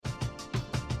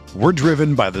We're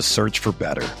driven by the search for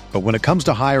better. But when it comes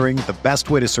to hiring, the best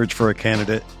way to search for a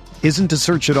candidate isn't to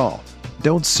search at all.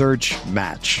 Don't search,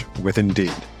 match with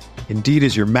Indeed. Indeed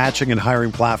is your matching and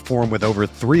hiring platform with over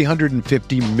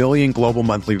 350 million global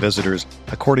monthly visitors,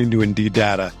 according to Indeed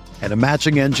data, and a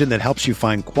matching engine that helps you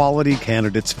find quality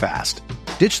candidates fast.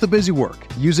 Ditch the busy work.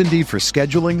 Use Indeed for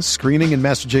scheduling, screening, and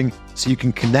messaging so you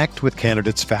can connect with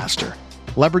candidates faster.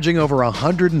 Leveraging over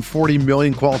 140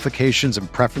 million qualifications and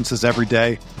preferences every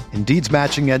day, Indeed's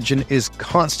matching engine is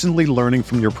constantly learning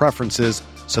from your preferences,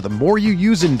 so the more you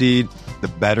use Indeed, the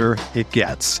better it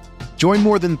gets. Join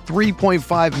more than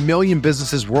 3.5 million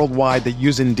businesses worldwide that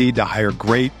use Indeed to hire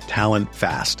great talent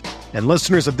fast. And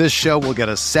listeners of this show will get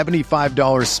a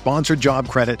 $75 sponsored job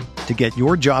credit to get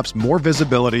your jobs more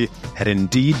visibility at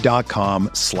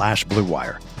Indeed.com/Blue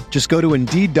Wire. Just go to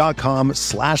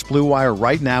Indeed.com/Blue Wire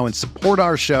right now and support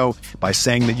our show by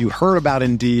saying that you heard about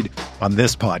Indeed on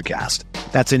this podcast.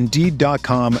 That's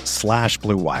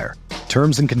Indeed.com/Blue Wire.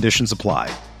 Terms and conditions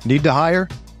apply. Need to hire?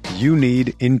 You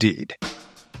need Indeed.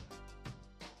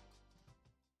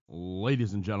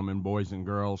 Ladies and gentlemen, boys and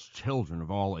girls, children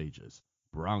of all ages,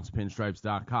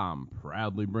 BronxPinstripes.com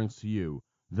proudly brings to you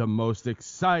the most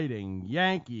exciting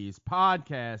Yankees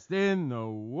podcast in the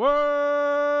world,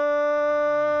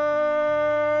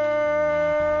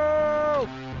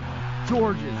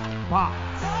 George's Box.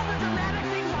 All the dramatic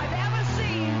things I've ever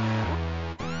seen.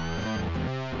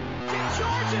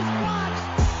 George's Box.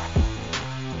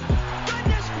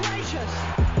 Goodness gracious.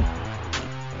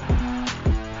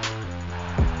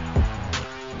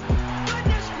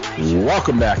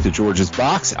 Welcome back to George's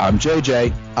Box. I'm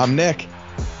JJ. I'm Nick.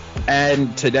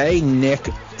 And today, Nick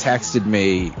texted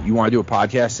me, you want to do a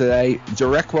podcast today?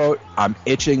 Direct quote, I'm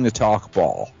itching to talk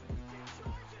ball.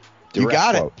 You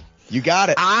got it. You got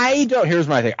it. Here's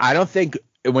my thing. I don't think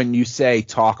when you say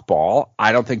talk ball,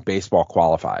 I don't think baseball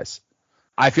qualifies.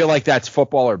 I feel like that's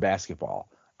football or basketball.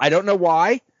 I don't know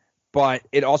why, but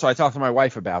I talked to my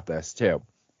wife about this too.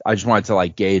 I just wanted to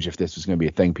gauge if this was going to be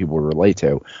a thing people would relate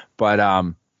to. But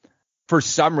for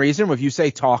some reason, if you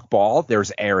say talk ball,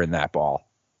 there's air in that ball.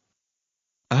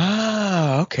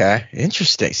 Ah, okay.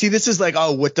 Interesting. See, this is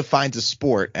what defines a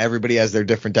sport? Everybody has their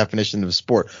different definition of a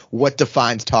sport. What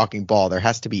defines talking ball? There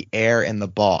has to be air in the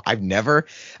ball. I've never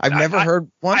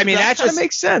heard one. I mean, that just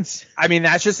makes sense. I mean,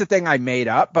 that's just the thing I made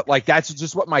up, but that's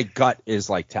just what my gut is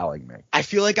telling me. I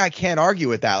feel like I can't argue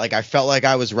with that. I felt like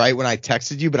I was right when I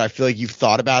texted you, but I feel like you've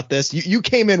thought about this. You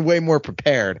came in way more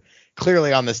prepared,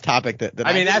 clearly, on this topic than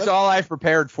I mean, that's all I've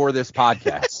prepared for this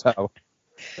podcast. So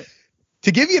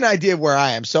to give you an idea of where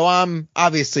I am, so I'm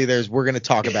obviously we're going to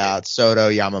talk about Soto,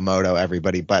 Yamamoto,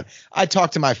 everybody, but I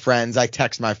talk to my friends. I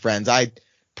text my friends. I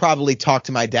probably talk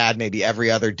to my dad maybe every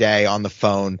other day on the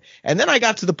phone. And then I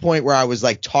got to the point where I was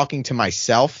talking to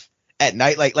myself at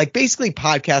night, basically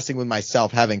podcasting with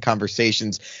myself, having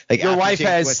conversations. Your wife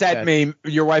has sent me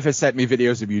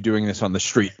videos of you doing this on the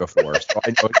street before, so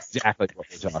I know exactly what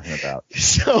you're talking about.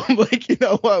 So I'm you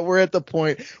know what? We're at the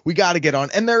point we got to get on.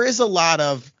 And there is a lot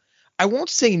of, I won't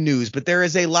say news, but there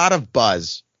is a lot of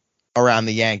buzz around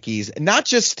the Yankees, not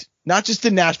just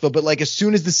in Nashville, but as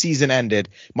soon as the season ended,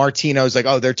 Martino's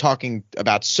oh, they're talking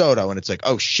about Soto, and it's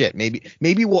oh shit,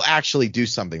 maybe we'll actually do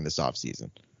something this offseason.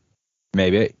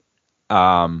 Maybe.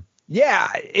 Yeah,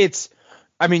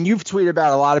 you've tweeted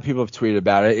about it. A lot of people have tweeted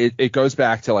about it. It goes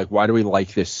back to why do we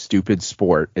like this stupid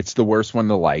sport? It's the worst one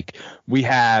to like. We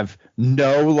have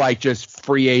no just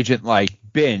free agent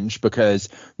binge because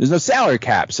there's no salary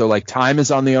cap. So time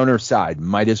is on the owner's side.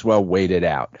 Might as well wait it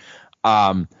out.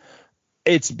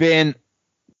 It's been,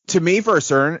 to me, to a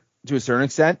certain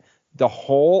extent, the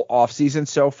whole offseason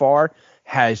so far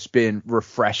has been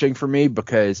refreshing for me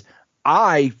because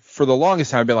for the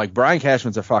longest time, I've been Brian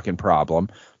Cashman's a fucking problem.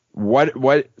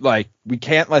 We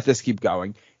can't let this keep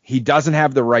going. He doesn't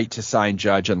have the right to sign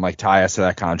Judge and tie us to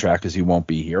that contract because he won't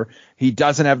be here. He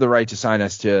doesn't have the right to sign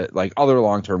us to other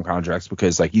long-term contracts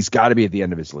because he's got to be at the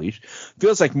end of his leash.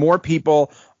 Feels like more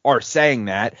people are saying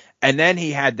that. And then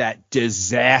he had that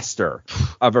disaster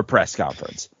of a press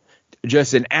conference,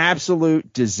 just an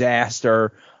absolute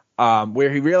disaster,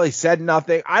 where he really said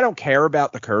nothing. I don't care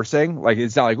about the cursing.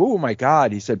 It's not oh my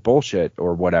God, he said bullshit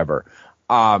or whatever.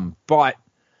 But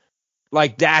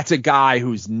that's a guy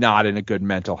who's not in a good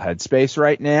mental headspace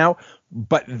right now.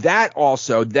 But that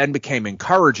also then became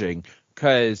encouraging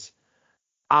because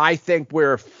I think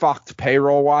we're fucked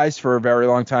payroll wise for a very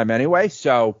long time anyway.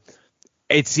 So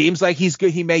it seems like he's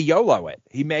good. He may YOLO it.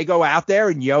 He may go out there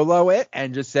and YOLO it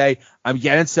and just say, I'm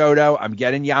getting Soto, I'm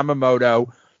getting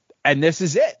Yamamoto, and this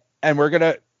is it. And we're going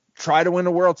to try to win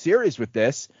a World Series with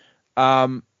this.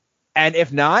 And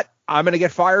if not, I'm going to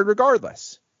get fired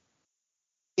regardless.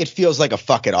 it feels like a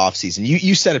fuck it offseason.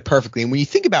 You said it perfectly. And when you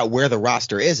think about where the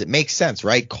roster is, it makes sense,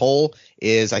 right? Cole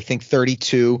is, I think,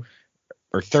 32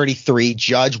 or 33.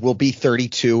 Judge will be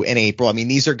 32 in April. I mean,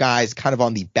 these are guys kind of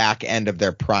on the back end of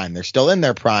their prime. They're still in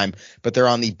their prime, but they're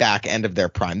on the back end of their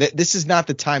prime. This is not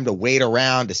the time to wait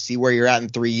around to see where you're at in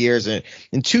 3 years. And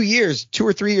in 2 years, 2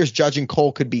 or 3 years, Judge and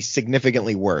Cole could be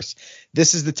significantly worse.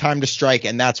 This is the time to strike,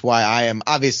 and that's why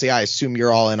I assume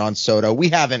you're all in on Soto. We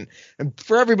haven't,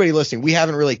 for everybody listening, we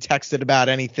haven't really texted about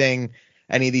any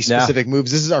of these specific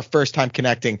moves. This is our first time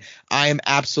connecting. I am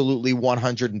absolutely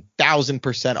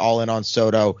 100,000% all in on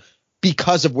Soto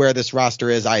because of where this roster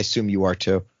is. I assume you are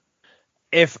too.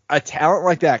 If a talent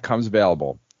like that comes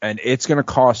available and it's going to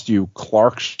cost you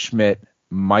Clark Schmidt,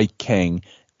 Mike King,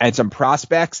 and some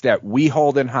prospects that we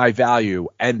hold in high value,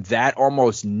 and that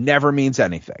almost never means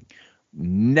anything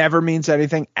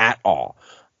at all,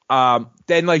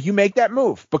 then like you make that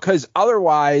move, because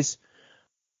otherwise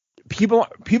people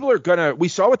are gonna, we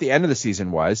saw what the end of the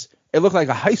season was. It looked like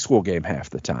a high school game half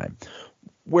the time.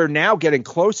 We're now getting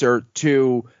closer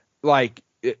to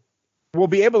we'll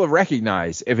be able to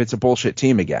recognize if it's a bullshit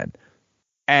team again.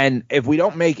 And if we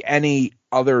don't make any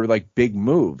other like big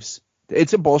moves,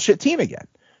 it's a bullshit team again.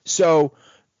 So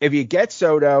if you get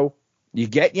Soto, you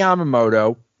get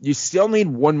Yamamoto, you still need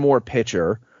one more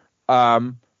pitcher.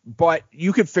 But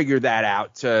you could figure that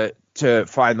out to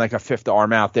find like a fifth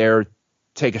arm out there,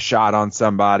 take a shot on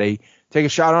somebody, take a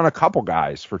shot on a couple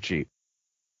guys for cheap,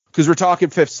 because we're talking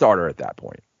fifth starter at that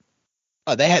point.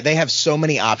 They have so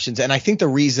many options, and I think the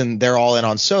reason they're all in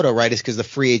on Soto, right, is because the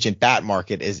free agent bat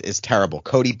market is terrible.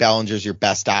 Cody Bellinger's your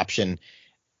best option.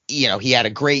 You know, he had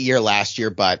a great year last year,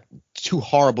 but 2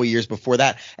 horrible years before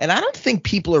that. And I don't think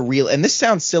people are real. And this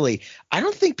sounds silly. I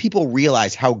don't think people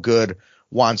realize how good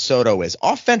Juan Soto is.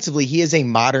 Offensively, he is a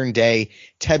modern day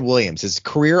Ted Williams. His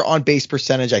career on base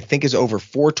percentage, I think, is over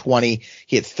 420.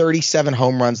 He had 37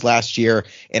 home runs last year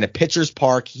in a pitcher's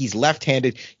park. He's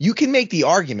left-handed. You can make the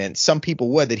argument, some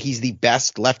people would, that he's the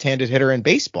best left-handed hitter in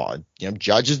baseball. You know,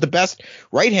 Judge is the best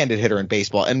right-handed hitter in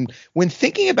baseball. And when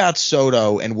thinking about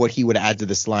Soto and what he would add to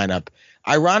this lineup,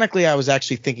 ironically, I was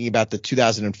actually thinking about the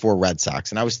 2004 Red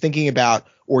Sox, and I was thinking about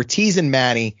Ortiz and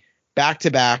Manny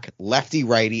back-to-back,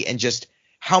 lefty-righty, and just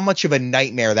how much of a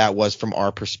nightmare that was from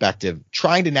our perspective,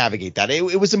 trying to navigate that.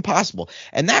 It was impossible.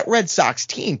 And that Red Sox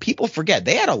team, people forget,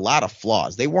 they had a lot of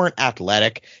flaws. They weren't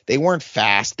athletic. They weren't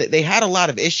fast. They had a lot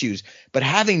of issues. But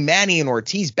having Manny and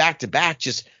Ortiz back-to-back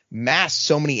just masked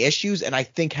so many issues. And I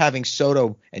think having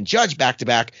Soto and Judge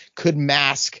back-to-back could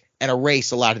mask and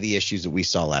erase a lot of the issues that we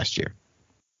saw last year.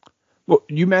 Well,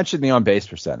 you mentioned the on-base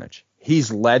percentage.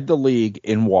 He's led the league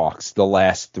in walks the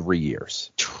last 3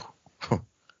 years.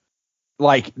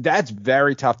 Like, that's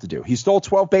very tough to do. He stole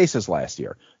 12 bases last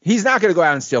year. He's not going to go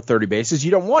out and steal 30 bases.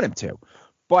 You don't want him to.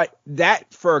 But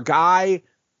that, for a guy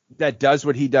that does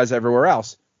what he does everywhere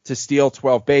else, to steal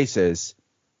 12 bases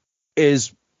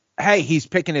is, hey, he's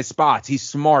picking his spots. He's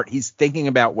smart. He's thinking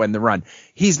about when to run.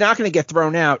 He's not going to get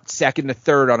thrown out second to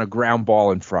third on a ground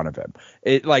ball in front of him.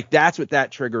 That's what that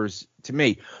triggers to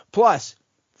me. Plus,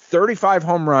 35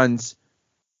 home runs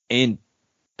in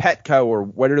Petco, or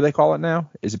what do they call it now?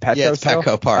 Is it Petco? Yeah, it's still?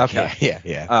 Petco Park. Okay.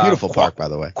 Yeah. Beautiful park, by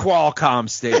the way. Qualcomm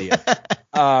Stadium.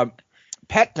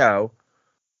 Petco,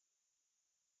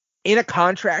 in a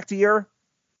contract year,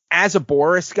 as a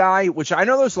Boris guy, which I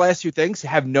know those last few things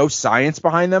have no science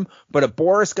behind them, but a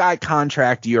Boris guy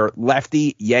contract year,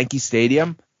 lefty, Yankee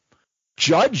Stadium,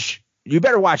 Judge, you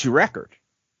better watch your record.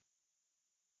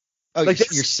 Oh, like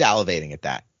you're salivating at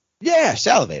that. Yeah. You're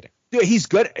salivating. Dude, he's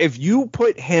good. If you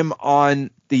put him on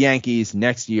the Yankees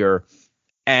next year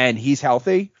and he's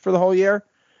healthy for the whole year,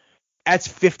 that's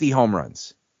 50 home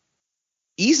runs.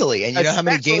 Easily. And you know how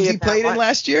many games he played in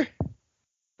last year?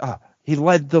 He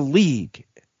led the league,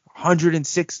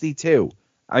 162.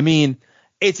 I mean,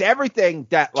 it's everything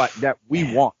that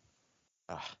we want.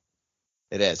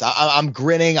 It is. I'm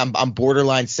grinning. I'm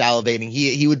borderline salivating.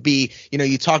 He would be,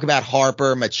 you talk about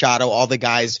Harper, Machado, all the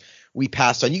guys we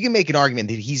passed on. You can make an argument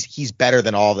that he's better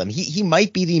than all of them. He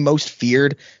might be the most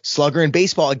feared slugger in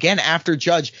baseball. Again, after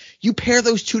Judge, you pair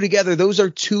those two together. Those are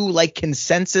two like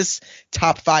consensus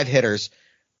top 5 hitters,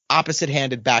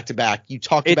 opposite-handed back to back. You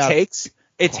talked about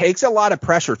it takes a lot of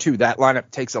pressure too. That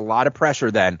lineup takes a lot of pressure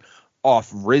then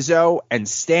off Rizzo and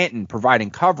Stanton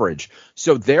providing coverage.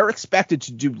 So they're expected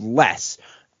to do less.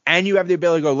 And you have the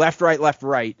ability to go left,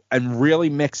 right, and really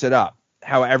mix it up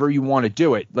however you want to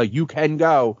do it. Like you can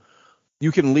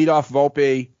lead off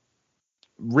Volpe,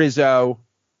 Rizzo,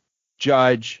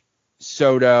 Judge,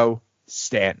 Soto,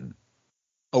 Stanton.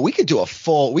 Oh, we could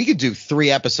do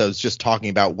 3 episodes just talking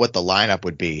about what the lineup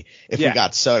would be if we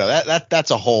got Soto.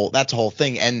 That's a whole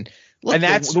thing. And look, and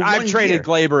that's I've traded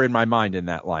Glaber in my mind in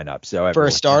that lineup. So for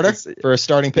a starter, for a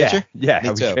starting pitcher,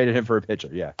 yeah, we traded him for a pitcher.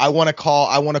 Yeah, I want to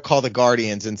call the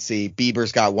Guardians and see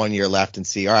Bieber's got 1 year left and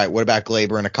see. All right, what about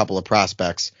Glaber and a couple of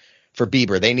prospects for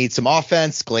Bieber? They need some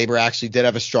offense. Glaber actually did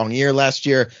have a strong year last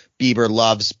year. Bieber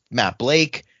loves Matt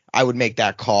Blake. I would make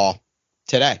that call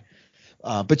today.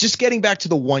 But just getting back to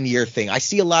the 1 year thing, I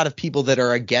see a lot of people that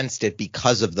are against it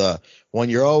because of the 1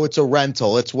 year. Oh, it's a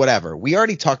rental. It's whatever. We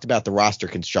already talked about the roster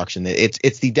construction.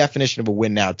 It's the definition of a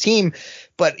win now team.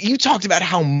 But you talked about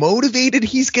how motivated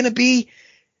he's going to be.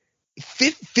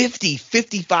 50,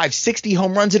 55, 60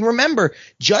 home runs. And remember,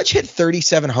 Judge hit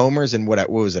 37 homers in what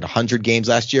was it, 100 games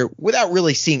last year without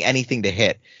really seeing anything to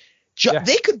hit.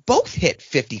 They could both hit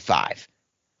 55.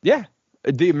 Yeah.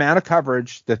 The amount of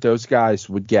coverage that those guys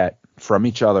would get from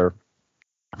each other,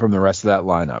 from the rest of that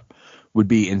lineup, would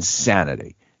be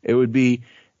insanity. It would be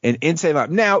an insane lineup.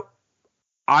 Now,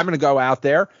 I'm going to go out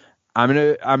there. I'm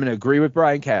going to agree with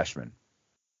Brian Cashman.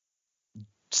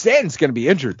 Stanton's going to be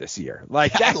injured this year.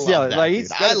 Like that's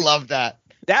I love that.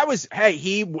 That was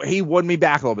he won me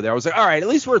back a little bit there. I was like, all right, at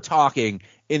least we're talking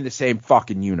in the same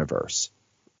fucking universe.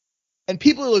 And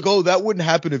people are like, oh, that wouldn't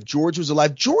happen if George was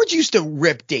alive. George used to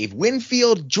rip Dave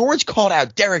Winfield. George called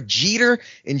out Derek Jeter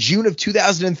in June of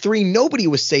 2003. Nobody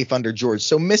was safe under George.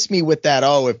 So miss me with that.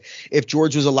 Oh, if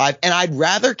George was alive. And I'd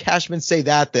rather Cashman say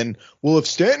that than, well, if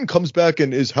Stanton comes back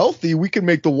and is healthy, we can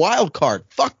make the wild card.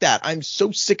 Fuck that. I'm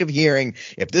so sick of hearing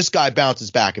if this guy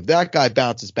bounces back, if that guy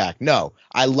bounces back. No,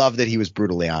 I love that he was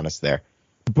brutally honest there.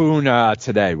 Boone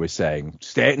today was saying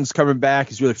Stanton's coming back.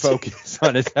 He's really focused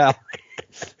on his health.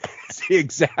 The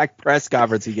exact press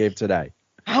conference he gave today.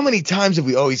 How many times have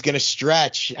we? Oh, he's going to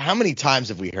stretch. How many times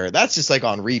have we heard? That's just like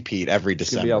on repeat every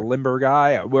December. He's going to be a limber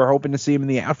guy. We're hoping to see him in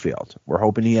the outfield. We're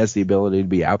hoping he has the ability to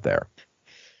be out there.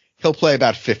 He'll play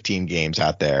about 15 games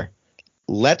out there.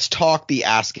 Let's talk the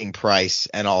asking price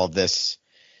and all of this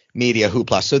media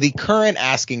hoopla. So the current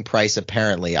asking price,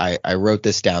 apparently, I wrote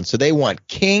this down. So they want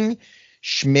King,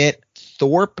 Schmidt,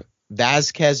 Thorpe,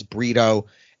 Vasquez, Brito,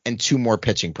 and 2 more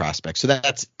pitching prospects. So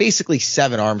that's basically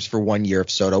 7 arms for 1 year of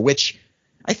Soto, which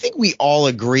I think we all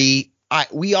agree.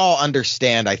 We all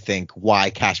understand, I think,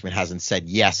 why Cashman hasn't said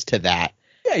yes to that.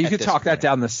 Yeah, you could talk that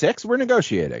down to 6. We're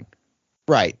negotiating.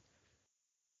 Right.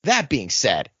 That being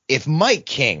said, if Mike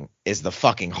King is the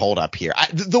fucking holdup here,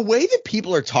 the way that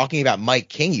people are talking about Mike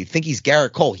King, you think he's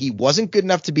Garrett Cole. He wasn't good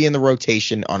enough to be in the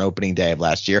rotation on opening day of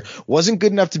last year. Wasn't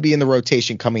good enough to be in the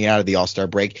rotation coming out of the All-Star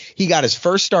break. He got his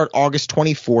first start August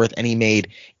 24th, and he made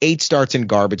 8 starts in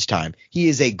garbage time. He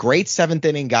is a great 7th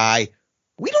inning guy.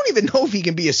 We don't even know if he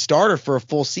can be a starter for a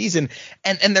full season,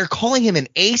 and they're calling him an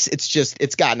ace.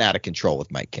 It's gotten out of control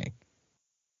with Mike King.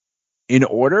 In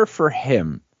order for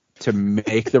him to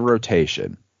make the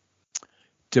rotation,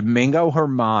 Domingo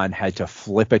Germán had to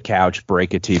flip a couch,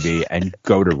 break a TV, and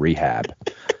go to rehab.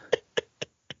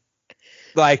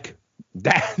 Like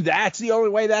that's the only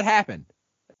way that happened.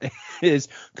 Is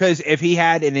because if he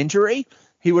had an injury,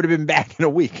 he would have been back in a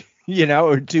week,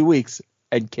 or 2 weeks,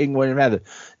 and King wouldn't have had it.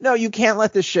 No, you can't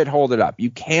let this shit hold it up.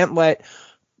 You can't let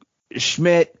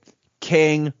Schmidt,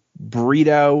 King,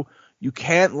 Brito. You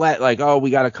can't let we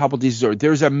got a couple decent.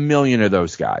 There's a million of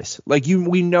those guys.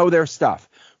 We know their stuff.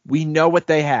 We know what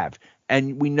they have,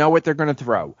 and we know what they're going to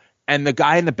throw. And the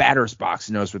guy in the batter's box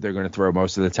knows what they're going to throw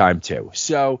most of the time too.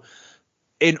 So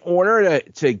in order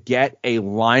to get a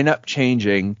lineup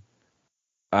changing,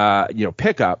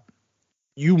 pickup,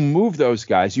 you move those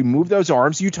guys, you move those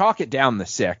arms, you talk it down the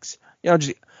 6. You I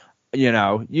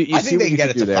think they can get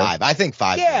it to there. 5. I think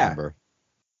 5 is the number.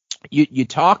 You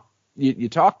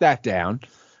talk that down,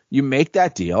 you make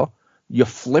that deal, you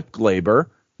flip Glaber,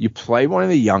 you play one of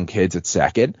the young kids at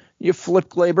second, you flip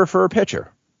Glaber for a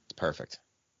pitcher. It's perfect.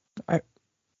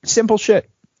 Simple shit.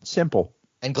 Simple.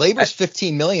 And Glaber's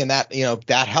 $15 million. That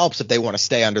that helps if they want to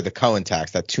stay under the Cohen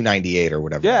tax, that $298 or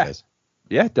whatever it is.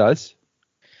 Yeah, it does.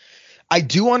 I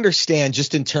do understand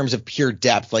just in terms of pure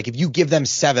depth. Like if you give them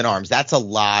 7 arms, that's a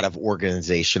lot of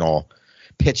organizational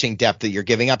pitching depth that you're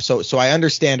giving up. So I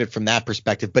understand it from that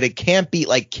perspective, but it can't be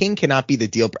King cannot be the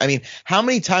deal. I mean, how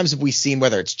many times have we seen,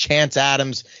 whether it's Chance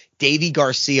Adams, Davy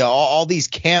Garcia, all these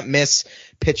can't miss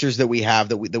pitchers that we have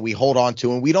that we hold on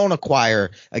to, and we don't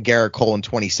acquire a Garrett Cole in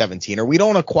 2017, or we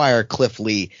don't acquire Cliff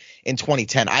Lee in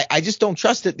 2010. I just don't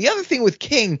trust it. The other thing with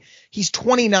King, he's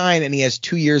 29 and he has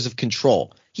 2 years of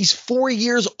control. He's 4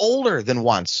 years older than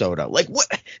Juan Soto.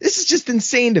 What? This is just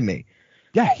insane to me.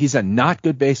 Yeah, he's a not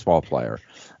good baseball player.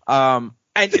 And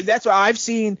that's what I've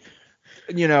seen,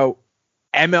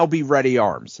 MLB ready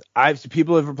arms.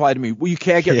 People have replied to me, well, you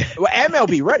can't get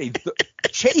MLB ready.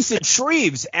 Chase and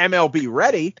Shreve's MLB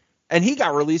ready, and he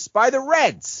got released by the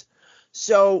Reds.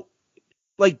 So,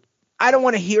 like, I don't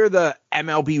want to hear the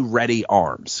MLB ready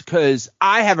arms because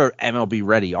I have an MLB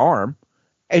ready arm.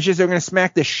 It's just they're going to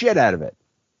smack the shit out of it.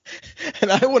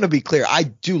 And I want to be clear.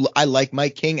 I like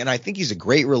Mike King, and I think he's a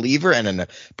great reliever. And in a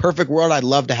perfect world, I'd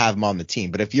love to have him on the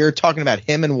team. But if you're talking about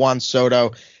him and Juan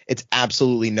Soto, it's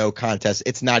absolutely no contest.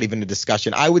 It's not even a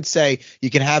discussion. I would say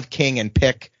you can have King and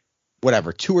pick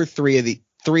whatever, two or three of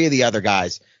the other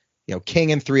guys. You know,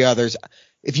 King and three others.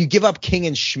 If you give up King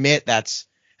and Schmidt, that's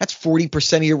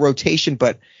 40% of your rotation.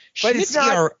 But it's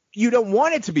not. You don't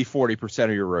want it to be 40%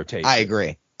 of your rotation. I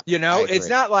agree. You know, it's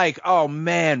not like, oh,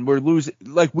 man, we're losing.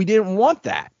 Like, we didn't want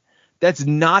that. That's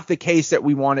not the case that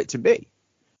we want it to be.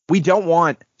 We don't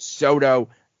want Soto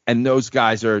and those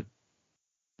guys are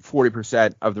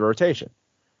 40% of the rotation.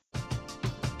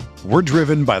 We're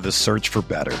driven by the search for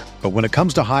better. But when it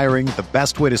comes to hiring, the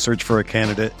best way to search for a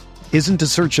candidate isn't to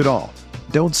search at all.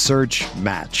 Don't search,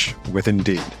 match with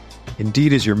Indeed.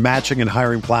 Indeed is your matching and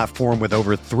hiring platform with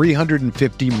over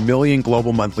 350 million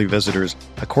global monthly visitors,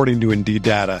 according to Indeed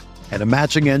data, and a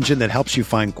matching engine that helps you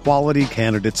find quality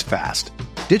candidates fast.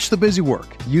 Ditch the busy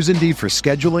work. Use Indeed for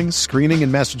scheduling, screening,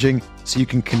 and messaging so you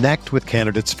can connect with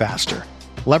candidates faster.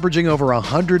 Leveraging over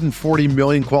 140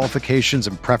 million qualifications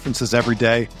and preferences every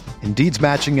day, Indeed's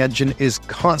matching engine is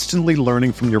constantly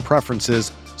learning from your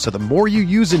preferences, so the more you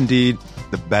use Indeed,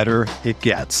 the better it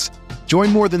gets.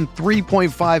 Join more than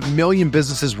 3.5 million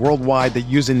businesses worldwide that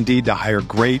use Indeed to hire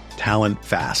great talent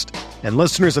fast. And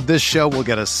listeners of this show will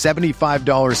get a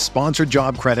 $75 sponsored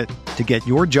job credit to get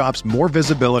your jobs more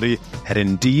visibility at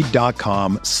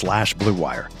Indeed.com/Blue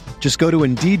Wire. Just go to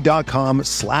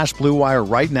Indeed.com/Blue Wire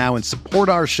right now and support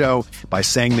our show by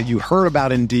saying that you heard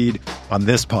about Indeed on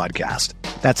this podcast.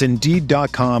 That's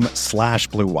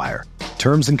Indeed.com/Blue Wire.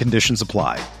 Terms and conditions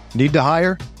apply. Need to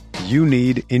hire? You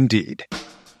need Indeed.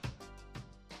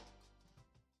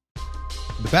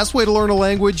 The best way to learn a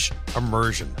language?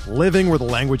 Immersion. Living where the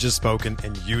language is spoken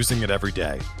and using it every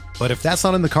day. But if that's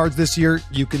not in the cards this year,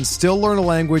 you can still learn a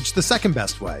language the second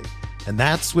best way, and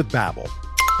that's with Babbel.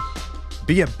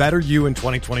 Be a better you in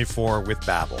 2024 with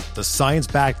Babbel, the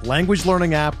science-backed language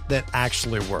learning app that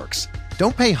actually works.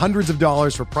 Don't pay hundreds of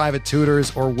dollars for private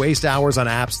tutors or waste hours on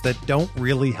apps that don't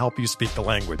really help you speak the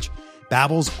language.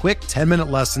 Babbel's quick 10-minute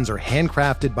lessons are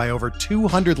handcrafted by over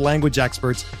 200 language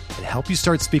experts and help you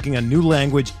start speaking a new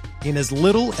language in as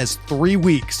little as 3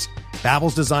 weeks.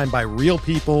 Babbel's designed by real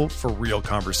people for real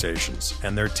conversations,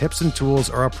 and their tips and tools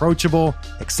are approachable,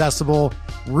 accessible,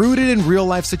 rooted in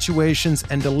real-life situations,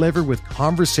 and delivered with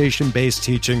conversation-based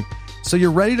teaching, so you're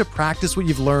ready to practice what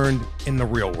you've learned in the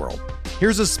real world.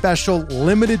 Here's a special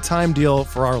limited-time deal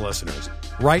for our listeners.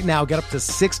 Right now, get up to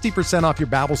 60% off your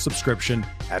Babbel subscription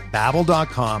at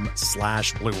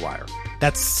Babbel.com/Blue Wire.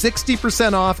 That's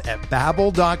 60% off at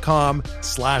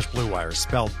Babbel.com/Blue Wire,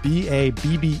 spelled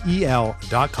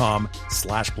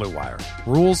BABBEL.com/Blue Wire.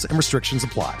 Rules and restrictions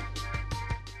apply.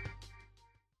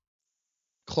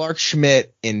 Clark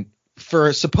Schmidt,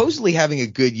 for supposedly having a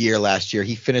good year last year,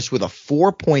 he finished with a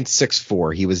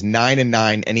 4.64. He was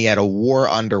 9-9, and he had a WAR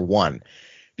under 1.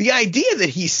 The idea that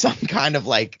he's some kind of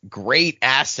like great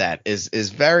asset is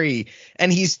very,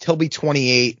 and he'll be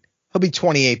 28. He'll be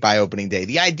 28 by opening day.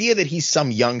 The idea that he's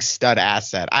some young stud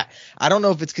asset, I don't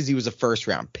know if it's because he was a first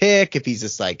round pick, if he's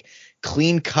this like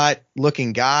clean cut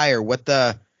looking guy, or what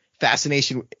the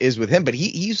fascination is with him. But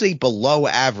he's a below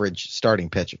average starting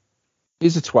pitcher.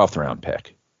 He's a 12th round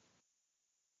pick.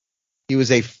 He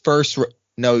was a first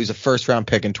round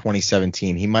pick in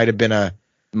 2017. He might have been a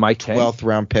Mike King? 12th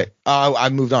round pick. Oh, I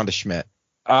moved on to Schmidt.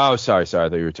 Oh, sorry. I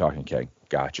thought you were talking King.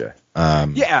 Gotcha.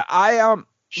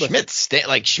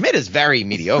 Schmidt is very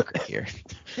mediocre here.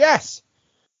 Yes.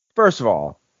 First of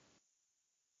all,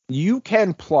 you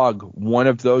can plug one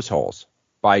of those holes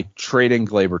by trading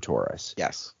Gleyber Torres.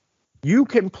 Yes. You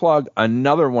can plug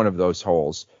another one of those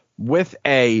holes with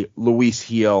a Luis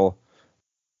Heel,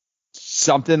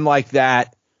 something like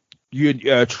that.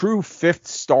 A true fifth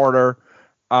starter.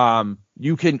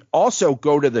 You can also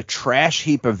go to the trash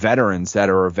heap of veterans that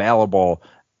are available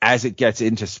as it gets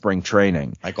into spring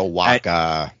training. Like a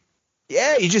Waka.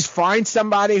 Yeah, you just find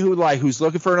somebody who's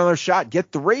looking for another shot.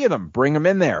 Get 3 of them. Bring them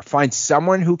in there. Find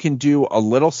someone who can do a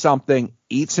little something,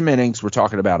 eat some innings. We're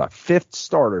talking about a fifth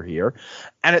starter here.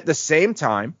 And at the same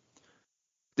time,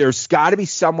 there's got to be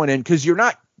someone in, because you're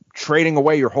not trading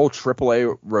away your whole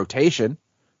AAA rotation.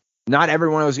 Not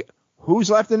everyone else.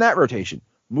 Who's left in that rotation?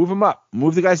 Move them up.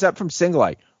 Move the guys up from single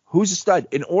A. who's a stud.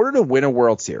 In order to win a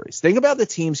World Series, think about the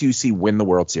teams you see win the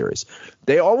World Series.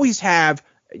 They always have,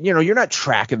 you're not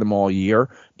tracking them all year,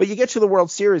 but you get to the World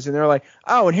Series and they're like,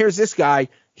 oh, and here's this guy.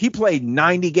 He played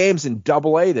 90 games in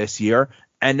Double-A this year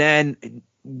and then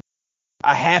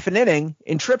a half an inning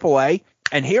in Triple-A,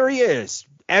 and here he is,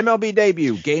 MLB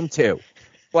debut, game 2.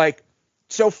 Like,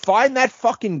 so find that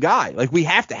fucking guy. Like, we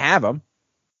have to have him.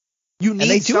 You need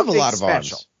and they do have a lot special. of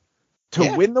arms.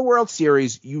 To win the World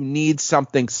Series, you need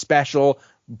something special,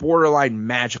 borderline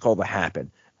magical to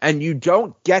happen. And you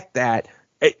don't get that.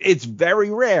 It's very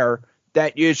rare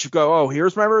that you should go, oh,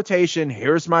 here's my rotation,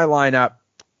 here's my lineup.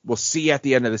 We'll see you at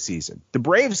the end of the season. The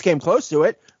Braves came close to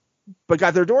it, but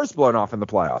got their doors blown off in the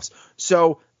playoffs.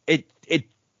 So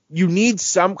you need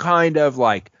some kind of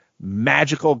like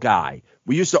magical guy.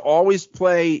 We used to always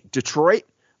play Detroit.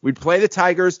 We'd play the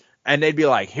Tigers, and they'd be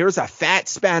like, here's a fat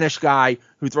Spanish guy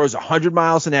who throws 100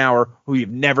 miles an hour who you've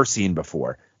never seen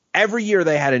before. Every year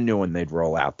they had a new one they'd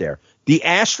roll out there. The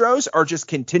Astros are just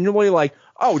continually like,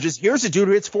 oh, just here's a dude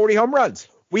who hits 40 home runs.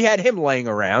 We had him laying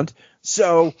around.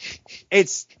 So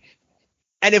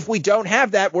and if we don't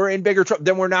have that, we're in bigger trouble.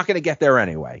 Then we're not going to get there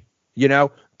anyway.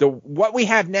 What we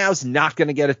have now is not going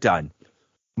to get it done.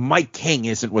 Mike King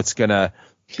isn't what's going to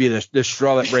be the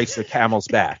straw that breaks the camel's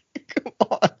back. Come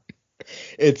on.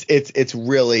 It's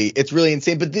really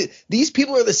insane. But these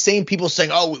people are the same people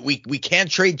saying, oh, we can't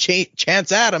trade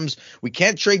Chance Adams. We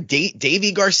can't trade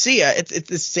Davy Garcia. It's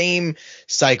the same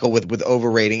cycle with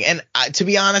overrating. And to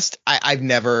be honest, I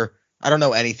don't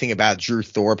know anything about Drew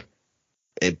Thorpe.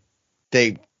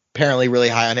 They apparently really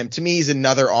high on him. To me, he's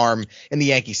another arm in the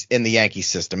Yankees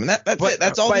system. And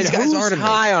that's all these guys are to me.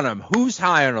 Who's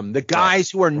high on him? The guys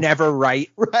who are never right.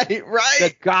 Right.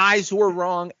 The guys who are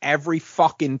wrong every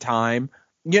fucking time.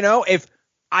 If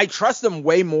I trust them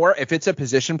way more if it's a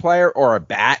position player or a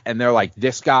bat and they're like,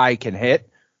 this guy can hit,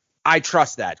 I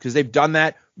trust that because they've done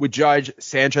that with Judge,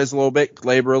 Sanchez a little bit,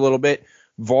 Glaber a little bit,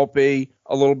 Volpe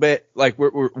a little bit, like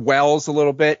Wells a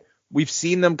little bit. We've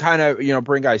seen them kind of,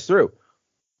 bring guys through.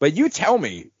 But you tell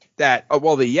me that,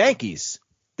 the Yankees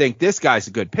think this guy's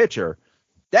a good pitcher.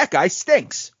 That guy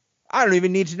stinks. I don't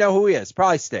even need to know who he is.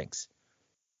 Probably stinks.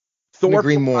 Thorpe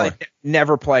will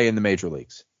never play in the major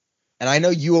leagues. And I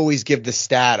know you always give the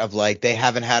stat of like they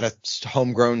haven't had a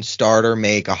homegrown starter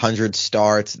make 100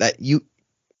 starts. That you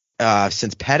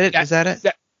since Pettit, is that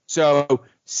it? So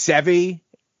Sevy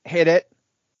hit it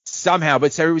somehow,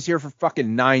 but Sevy was here for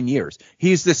fucking 9 years.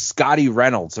 He's the Scotty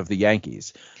Reynolds of the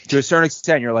Yankees. To a certain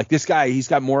extent, you're like, this guy, he's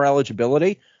got more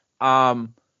eligibility.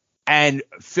 And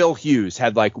Phil Hughes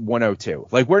had like 102.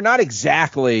 Like, we're not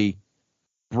exactly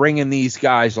bringing these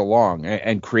guys along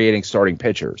and creating starting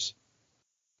pitchers.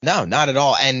 No, not at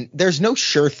all. And there's no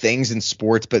sure things in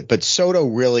sports, but Soto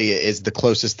really is the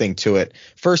closest thing to it.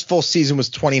 First full season was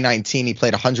 2019. He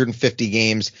played 150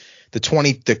 games. The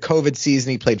COVID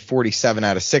season, he played 47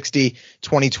 out of 60.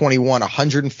 2021,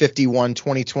 151.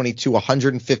 2022,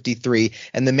 153.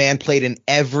 And the man played in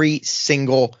every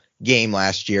single game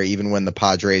last year, even when the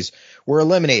Padres were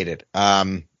eliminated.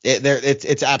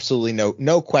 It's absolutely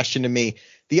no question to me.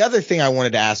 The other thing I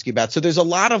wanted to ask you about, so there's a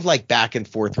lot of like back and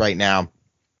forth right now,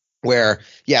 where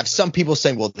you have some people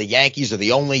saying, well, the Yankees are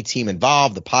the only team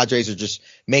involved. The Padres are just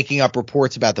making up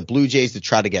reports about the Blue Jays to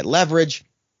try to get leverage.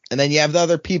 And then you have the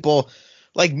other people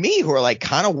like me who are like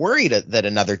kind of worried that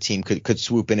another team could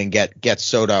swoop in and get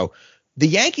Soto. The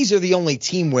Yankees are the only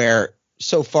team where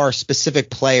so far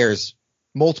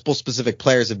multiple specific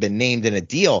players have been named in a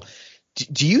deal.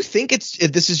 Do you think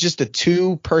this is just a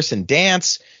 2-person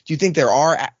dance? Do you think there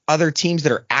are other teams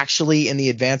that are actually in the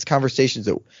advanced conversations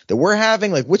that we're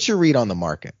having? Like, what's your read on the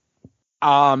market?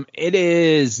 It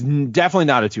is definitely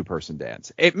not a 2-person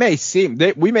dance. It may seem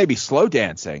that we may be slow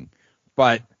dancing,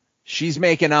 but she's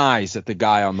making eyes at the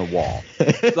guy on the wall.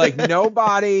 Like,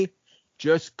 nobody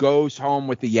just goes home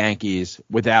with the Yankees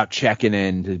without checking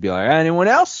in to be like, anyone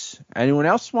else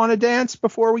want to dance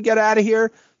before we get out of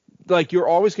here? Like, you're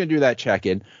always going to do that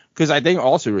check-in, because I think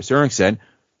also to a certain extent,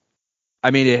 I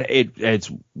mean,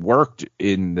 it's worked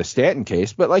in the Stanton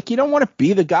case, but like, you don't want to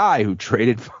be the guy who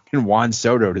traded fucking Juan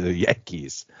Soto to the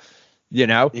Yankees,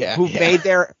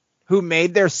 who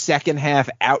made their second half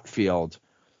outfield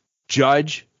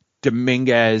Judge,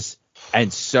 Dominguez,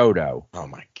 and Soto. Oh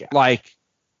my God. Like,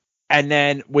 and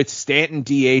then with Stanton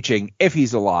DHing, if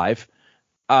he's alive,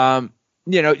 you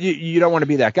don't want to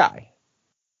be that guy.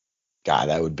 God,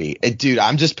 that would be, dude.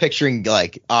 I'm just picturing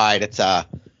like, all right, it's a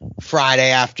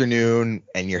Friday afternoon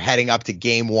and you're heading up to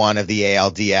game 1 of the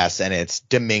ALDS and it's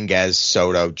Dominguez,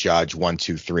 Soto, Judge, 1,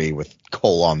 2, 3 with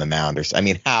Cole on the mound. I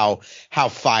mean, how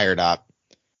fired up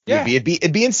Yeah.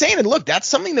 It'd be insane. And look, that's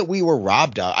something that we were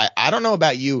robbed of. I don't know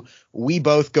about you. We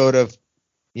both go to,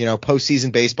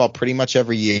 postseason baseball pretty much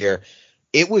every year.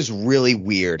 It was really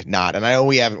weird not. And I know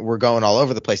we're going all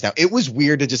over the place now. It was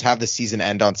weird to just have the season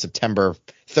end on September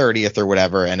 30th or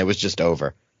whatever, and it was just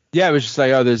over. Yeah, it was just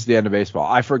like, oh, this is the end of baseball.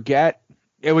 I forget.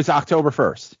 It was October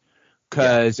 1st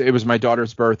because it was my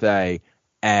daughter's birthday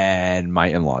and my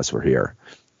in-laws were here.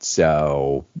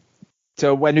 So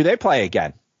when do they play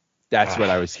again? That's what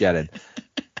I was getting.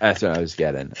 That's what I was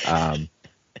getting. I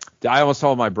almost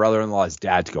told my brother-in-law's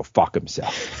dad to go fuck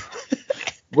himself.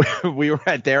 We were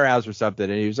at their house or something,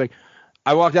 and he was like,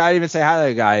 I walked out, I didn't even say hi to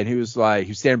the guy, and he was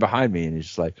standing behind me, and he's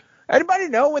just like, anybody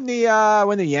know when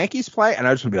the Yankees play? And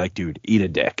I just would be like, dude, eat a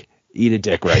dick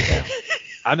right now.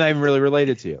 I'm not even really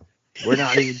related to you. We're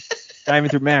not even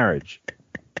through marriage.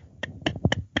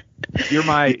 You're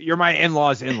my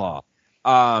in-law's in-law.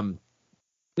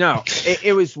 No,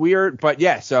 it was weird, but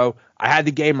yeah. So I had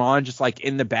the game on just like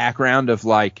in the background of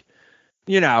like,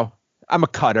 I'm a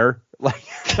cutter. Like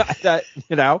that,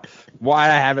 why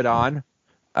I have it on.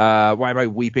 Why am I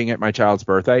weeping at my child's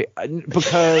birthday?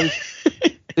 Because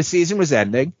the season was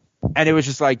ending and it was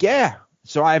just like, yeah,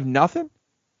 so I have nothing.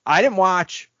 I didn't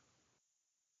watch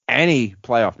any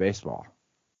playoff baseball.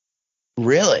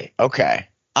 Really? Okay.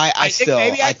 I think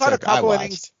maybe I caught a couple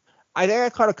innings. I think I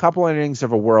caught a couple innings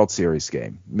of a World Series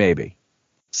game, maybe.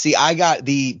 See, I got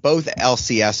both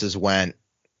LCSs went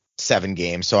 7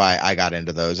 games, so I got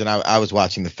into those, and I was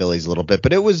watching the Phillies a little bit,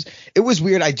 but it was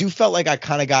weird. I do felt like I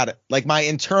kind of got it. Like my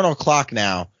internal clock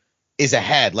now is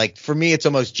ahead. Like for me, it's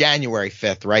almost January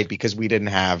 5th, right? Because we didn't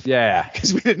have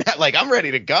like I'm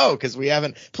ready to go because we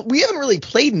haven't really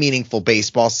played meaningful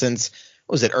baseball since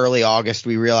what was it, early August?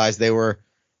 We realized they were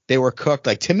cooked.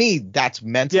 Like to me, that's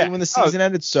mentally when the season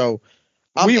ended. So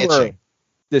we were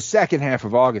the second half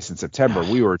of August and September.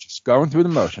 We were just going through the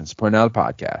motions, putting out a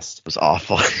podcast. It was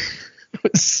awful. It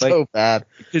was so bad.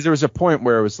 Because there was a point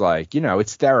where it was like,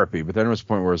 it's therapy, but then there was a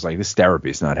point where it was like, this therapy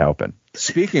is not helping.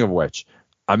 Speaking of which,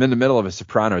 I'm in the middle of a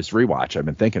Sopranos rewatch. I've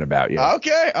been thinking about you.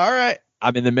 Okay, all right.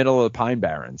 I'm in the middle of the Pine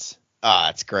Barrens. Ah,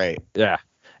 that's great. Yeah.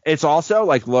 It's also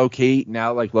like low key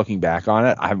now, like looking back on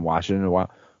it, I haven't watched it in a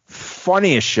while.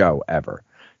 Funniest show ever.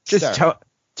 Just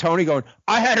Tony going,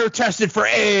 I had her tested for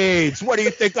AIDS. What do you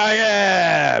think I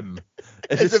am?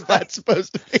 As if that's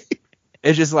supposed to be.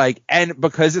 It's just like, and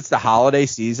because it's the holiday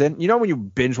season, when you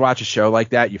binge watch a show like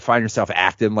that, you find yourself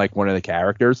acting like one of the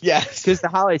characters. Yes. Because the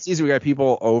holiday season, we got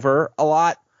people over a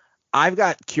lot. I've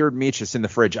got cured meats just in the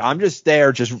fridge. I'm just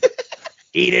there, just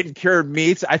eating cured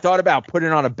meats. I thought about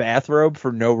putting on a bathrobe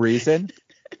for no reason.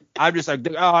 I'm just like,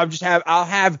 I'll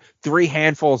have 3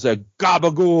 handfuls of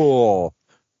gabagool.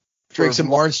 Drink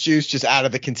some orange juice just out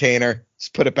of the container.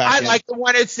 Just put it back in. I like the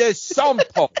one that says some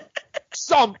Pope.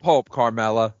 Some Pope,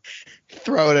 Carmela.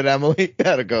 Throw it at Emily.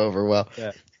 That'll go over well.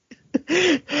 Yeah.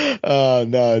 Oh,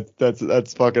 no.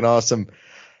 That's fucking awesome.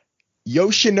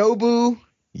 Yoshinobu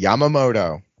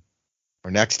Yamamoto.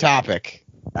 Our next topic.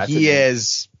 He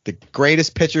is the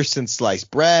greatest pitcher since sliced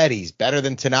bread. He's better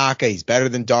than Tanaka. He's better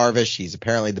than Darvish. He's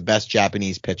apparently the best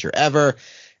Japanese pitcher ever.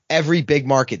 Every big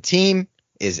market team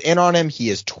is in on him. He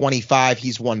is 25.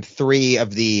 He's won 3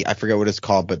 of the, I forget what it's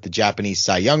called, but the Japanese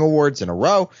Cy Young Awards in a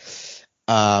row.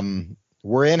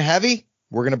 We're in heavy.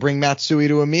 We're going to bring Matsui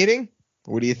to a meeting.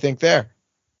 What do you think there?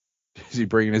 Is he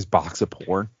bringing his box of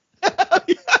porn?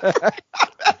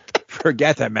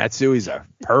 Forget that Matsui's a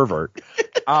pervert.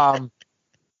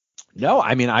 No,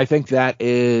 I mean, I think that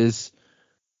is,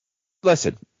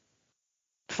 listen,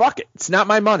 fuck it. It's not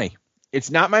my money.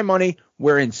 It's not my money.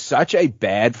 We're in such a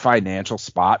bad financial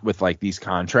spot with like these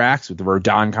contracts, with the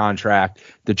Rodon contract,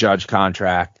 the Judge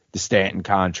contract, the Stanton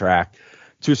contract,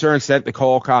 to a certain extent, the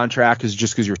Cole contract is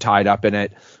just because you're tied up in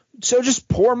it. So just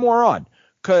pour more on,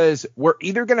 because we're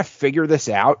either going to figure this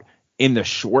out in the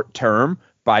short term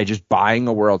by just buying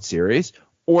a World Series,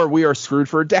 or we are screwed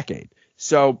for a decade.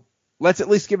 So let's at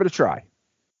least give it a try.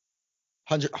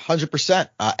 100%.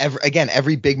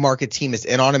 Every big market team is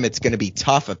in on him. It's going to be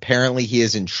tough. Apparently, he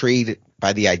is intrigued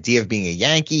by the idea of being a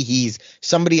Yankee. He's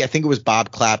somebody, I think it was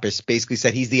Bob Clappis, basically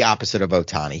said he's the opposite of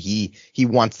Ohtani. He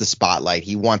wants the spotlight.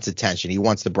 He wants attention. He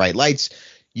wants the bright lights.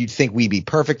 You'd think we'd be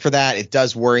perfect for that. It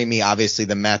does worry me. Obviously,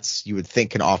 the Mets, you would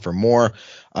think, can offer more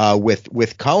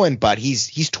with Cohen, but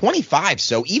he's 25.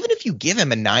 So even if you give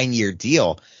him a 9-year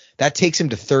deal, that takes him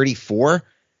to 34.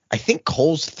 I think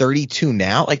Cole's 32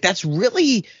 now. Like, that's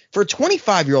really, for a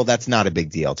 25-year-old, that's not a big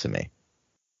deal to me.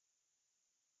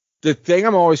 The thing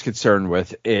I'm always concerned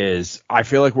with is I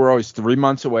feel like we're always 3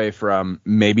 months away from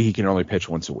maybe he can only pitch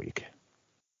once a week.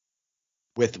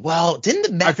 Didn't the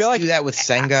Mets do that with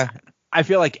Senga? I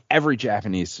feel like every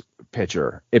Japanese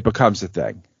pitcher, it becomes a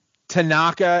thing.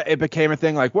 Tanaka, it became a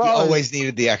thing. Like, well, he always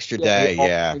needed the extra day.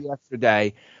 Yeah. The extra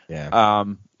day. Yeah.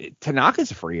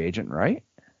 Tanaka's a free agent, right?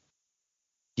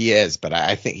 He is, but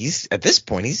I think he's at this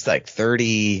point he's like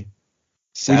 37.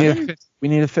 We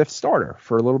need a fifth starter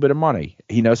for a little bit of money.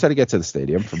 He knows how to get to the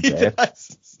stadium from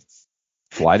JFK.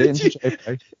 Fly to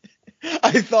JFK.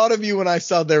 I thought of you when I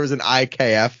saw there was an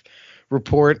IKF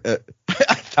report.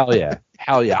 Hell yeah.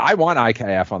 I want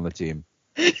IKF on the team.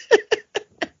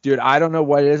 Dude, I don't know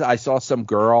what it is. I saw some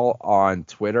girl on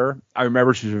Twitter. I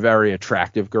remember she was a very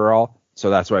attractive girl, so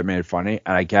that's why I made it funny.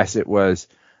 And I guess it was,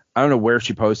 I don't know where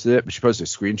she posted it, but she posted a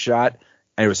screenshot,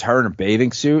 and it was her in a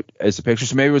bathing suit as a picture.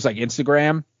 So maybe it was like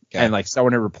Instagram, and like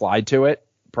someone had replied to it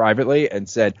privately and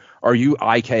said, "Are you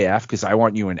IKF? Because I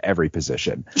want you in every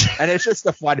position." And it's just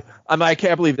a fun. I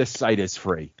can't believe this site is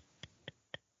free.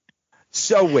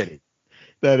 So witty.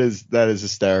 That is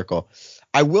hysterical.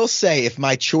 I will say, if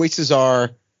my choices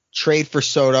are trade for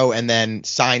Soto and then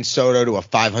sign Soto to a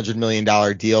 $500 million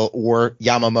deal or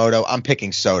Yamamoto, I'm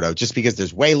picking Soto just because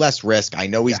there's way less risk. I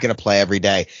know he's going to play every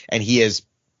day, and he is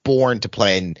born to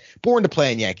play in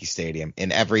Yankee Stadium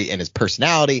in his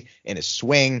personality, in his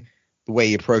swing, the way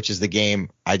he approaches the game.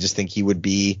 I just think he would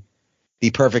be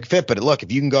the perfect fit. But look,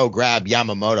 if you can go grab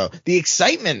Yamamoto, the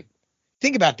excitement.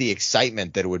 Think about the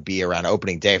excitement that it would be around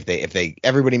opening day if they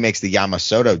everybody makes the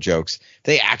Yamamoto jokes. If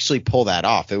they actually pull that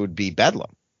off, it would be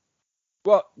bedlam.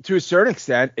 Well, to a certain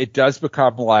extent, it does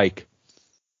become like,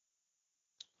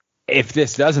 if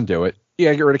this doesn't do it, you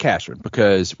gotta get rid of Cashman,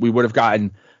 because we would have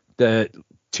gotten the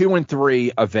 2 and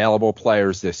 3 available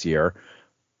players this year,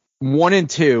 1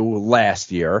 and 2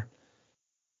 last year.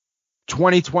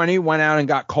 2020 went out and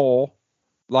got Cole.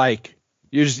 Like,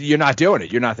 you're not doing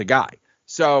it. You're not the guy.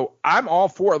 So I'm all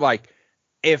for, like,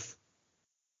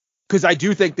 because I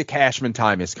do think the Cashman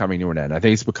time is coming to an end. I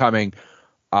think it's becoming,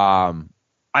 I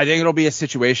think it'll be a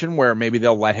situation where maybe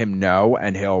they'll let him know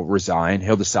and he'll resign.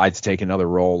 He'll decide to take another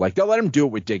role. Like, they'll let him do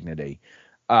it with dignity.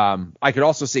 I could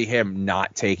also see him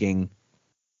not taking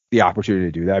the opportunity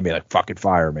to do that. I'd be like, fucking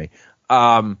fire me.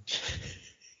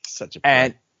 Such a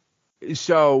and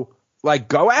so, like,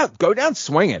 go down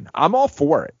swinging. I'm all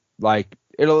for it. Like,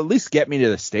 it'll at least get me to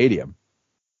the stadium.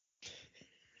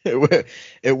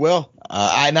 It will.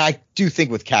 And I do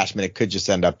think with Cashman, it could just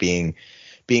end up being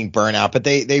burnout, but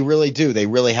they really do. They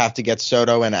really have to get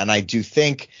Soto. And I do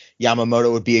think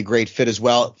Yamamoto would be a great fit as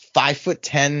well.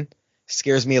 5'10"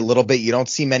 scares me a little bit. You don't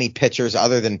see many pitchers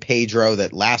other than Pedro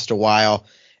that last a while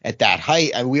at that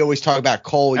height. And we always talk about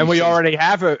Cole. And we already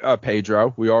have a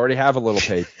Pedro. We already have a little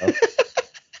Pedro.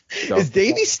 So, is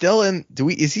Davey still in?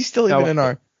 Is he still even in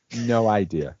our? No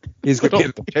idea. He's going to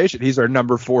get the rotation. He's our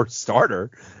number 4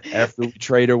 starter after we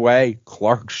trade away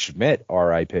Clark Schmidt,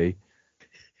 RIP.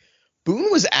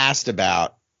 Boone was asked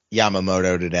about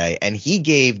Yamamoto today, and he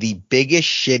gave the biggest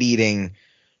shit-eating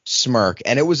smirk,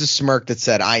 and it was a smirk that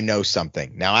said, "I know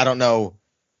something." Now, I don't know.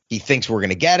 He thinks we're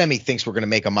going to get him. He thinks we're going to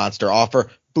make a monster offer.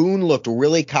 Boone looked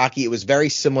really cocky. It was very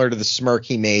similar to the smirk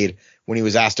he made when he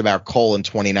was asked about Cole in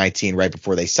 2019, right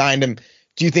before they signed him.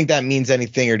 Do you think that means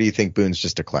anything, or do you think Boone's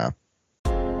just a clown?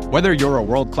 Whether you're a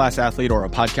world-class athlete or a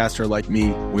podcaster like me,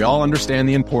 we all understand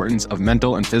the importance of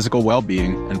mental and physical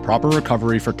well-being and proper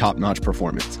recovery for top-notch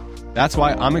performance. That's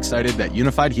why I'm excited that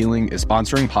Unified Healing is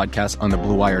sponsoring podcasts on the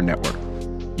Blue Wire Network.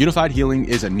 Unified Healing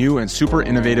is a new and super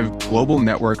innovative global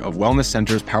network of wellness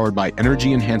centers powered by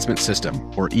Energy Enhancement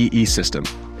System, or EE System.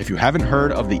 If you haven't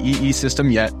heard of the EE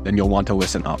System yet, then you'll want to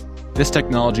listen up. This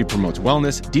technology promotes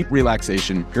wellness, deep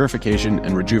relaxation, purification,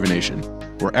 and rejuvenation.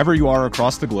 Wherever you are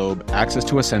across the globe, access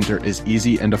to a center is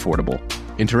easy and affordable.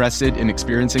 Interested in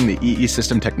experiencing the EE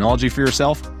System technology for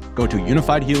yourself? Go to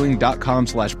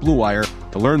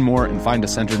unifiedhealing.com/bluewire to learn more and find a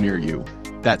center near you.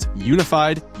 That's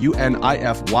unified,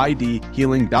 UNIFYD,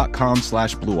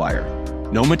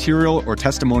 healing.com/bluewire. No material or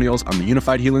testimonials on the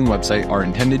Unified Healing website are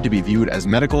intended to be viewed as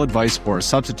medical advice or a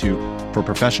substitute for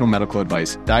professional medical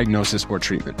advice, diagnosis, or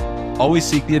treatment. Always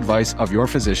seek the advice of your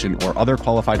physician or other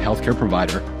qualified healthcare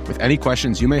provider with any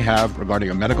questions you may have regarding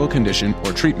a medical condition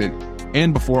or treatment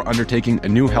and before undertaking a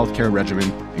new healthcare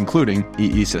regimen, including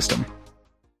EE System.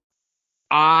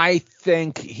 I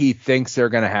think he thinks they're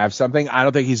going to have something. I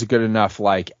don't think he's a good enough,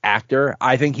 like, actor.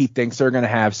 I think he thinks they're going to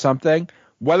have something.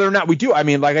 Whether or not we do, I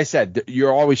mean, like I said, you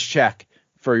always check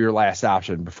for your last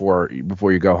option before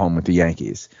you go home with the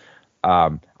Yankees.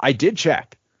 I did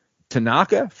check.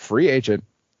 Tanaka, free agent,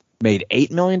 made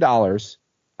 $8 million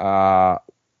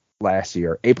last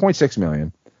year, $8.6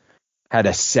 million, had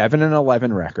a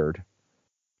 7-11 record,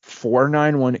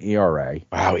 4.91 ERA.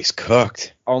 Wow, he's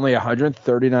cooked. Only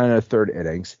 139 and a third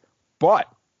innings, but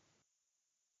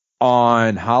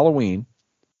on Halloween,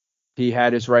 he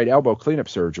had his right elbow cleanup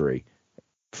surgery.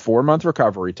 4-month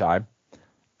recovery time.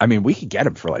 I mean, we could get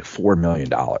him for like $4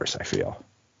 million, I feel.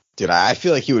 Dude, I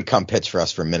feel like he would come pitch for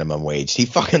us for minimum wage. He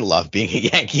fucking loved being a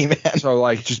Yankee, man. So,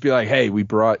 like, just be like, hey, we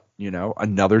brought,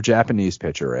 another Japanese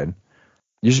pitcher in.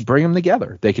 You just bring them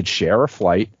together. They could share a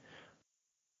flight.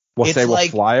 We'll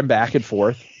fly him back and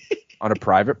forth on a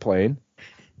private plane.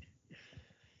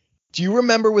 Do you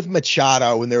remember with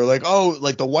Machado when they were like, oh,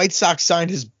 like the White Sox signed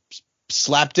his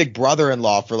slapdick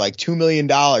brother-in-law for like $2 million,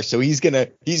 so he's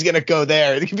gonna go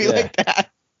there. It could be like that.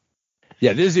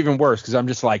 Yeah, this is even worse because I'm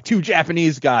just like, two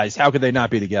Japanese guys. How could they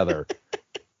not be together?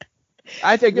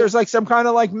 I think there's like some kind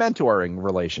of like mentoring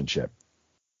relationship.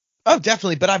 Oh,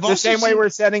 definitely. But I've also the same way we're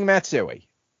sending Matsui.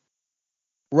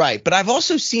 Right, but I've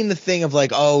also seen the thing of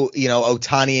like,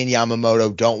 Ohtani and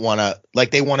Yamamoto don't want to,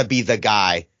 like, they want to be the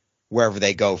guy wherever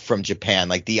they go from Japan.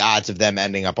 Like the odds of them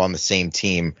ending up on the same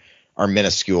team are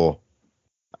minuscule.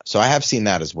 So I have seen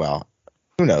that as well.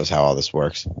 Who knows how all this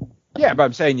works? Yeah, but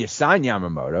I'm saying you sign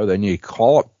Yamamoto, then you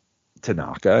call up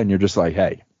Tanaka, and you're just like,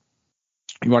 hey,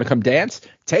 you want to come dance?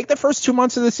 Take the first 2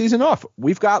 months of the season off.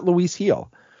 We've got Luis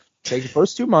Heel. Take the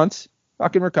first 2 months,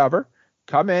 fucking recover,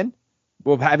 come in.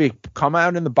 We'll have you come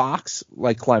out in the box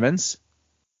like Clemens,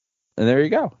 and there you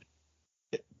go.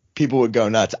 People would go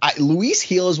nuts. Luis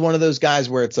Heel is one of those guys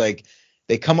where it's like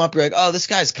they come up, you're like, oh, this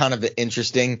guy's kind of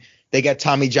interesting. They get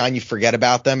Tommy John, you forget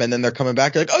about them, and then they're coming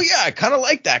back. You're like, oh, yeah, I kind of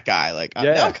like that guy. Like,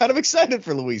 now I'm kind of excited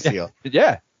for Luis Heel.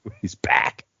 Yeah, he's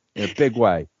back in a big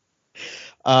way.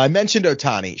 I mentioned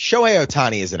Ohtani. Shohei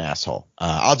Ohtani is an asshole.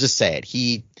 I'll just say it.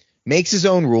 He makes his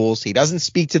own rules. He doesn't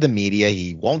speak to the media.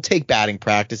 He won't take batting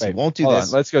practice. He won't do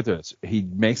this. Let's go through this. He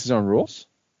makes his own rules?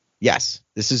 Yes.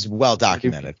 This is well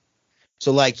documented.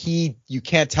 So, like, you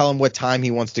can't tell him what time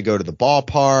he wants to go to the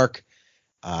ballpark.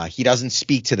 He doesn't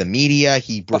speak to the media.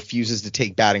 He refuses to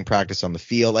take batting practice on the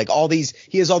field. Like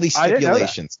he has all these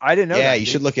stipulations. I didn't know that. Yeah, you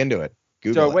should look into it.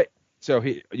 Google it. So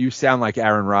you sound like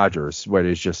Aaron Rodgers, when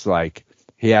it's just like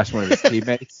he asked one of his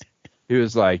teammates. He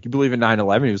was like, "You believe in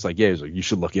 9/11?" He was like, "Yeah." He was like, "You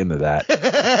should look into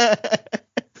that."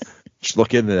 Just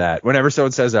look into that. Whenever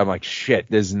someone says that, I'm like, "Shit,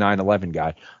 this is 9/11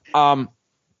 guy." No.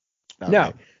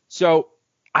 Right. So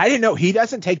I didn't know he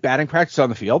doesn't take batting practice on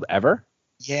the field ever.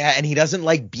 Yeah, and he doesn't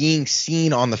like being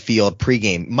seen on the field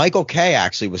pregame. Michael Kay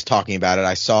actually was talking about it.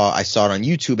 I saw it on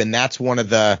YouTube, and that's one of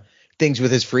the things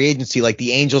with his free agency. Like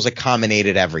the Angels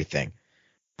accommodated everything,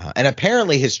 and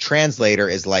apparently his translator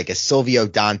is like a Silvio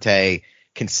Dante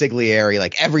consigliere.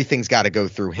 Like everything's got to go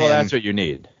through him. Well, that's what you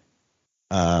need.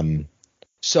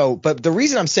 So, but the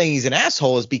reason I'm saying he's an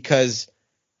asshole is because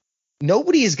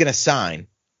nobody is going to sign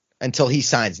until he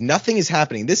signs. Nothing is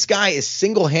happening. This guy is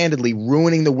single-handedly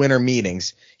ruining the winter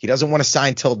meetings. He doesn't want to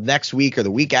sign till next week or the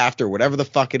week after, whatever the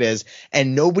fuck it is,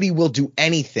 and nobody will do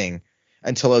anything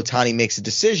until Ohtani makes a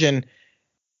decision.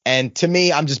 And to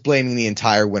me, I'm just blaming the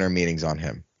entire winter meetings on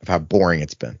him of how boring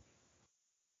it's been.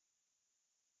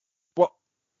 Well,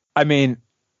 I mean,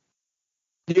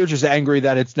 you're just angry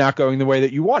that it's not going the way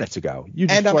that you want it to go.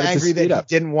 And I'm angry that he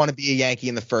didn't want to be a Yankee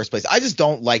in the first place. I just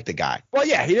don't like the guy. Well,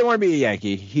 yeah, he didn't want to be a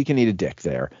Yankee. He can eat a dick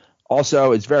there.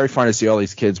 Also, it's very fun to see all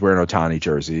these kids wearing Ohtani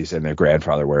jerseys and their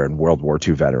grandfather wearing World War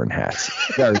II veteran hats.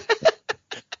 Very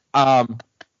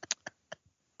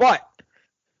but,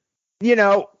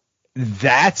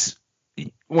 that's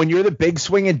when you're the big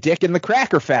swinging dick in the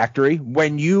cracker factory,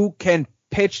 when you can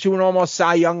pitch to an almost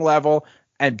Cy Young level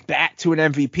and bat to an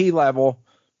MVP level.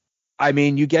 I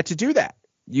mean, you get to do that.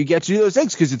 You get to do those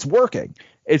things because it's working.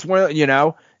 It's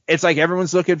it's like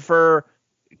everyone's looking for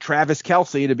Travis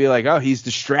Kelce to be like, oh, he's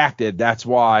distracted. That's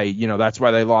why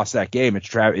they lost that game.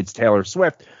 It's Taylor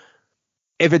Swift.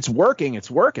 If it's working,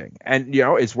 it's working. And,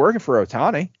 it's working for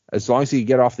Ohtani as long as he can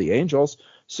get off the Angels.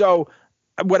 So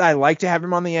would I like to have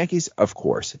him on the Yankees? Of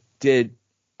course.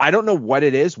 I don't know what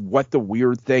it is, what the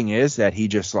weird thing is that he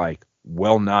just like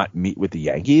will not meet with the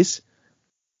Yankees.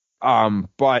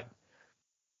 But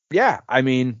yeah, I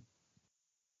mean,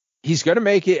 he's going to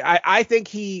make it. I think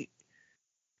he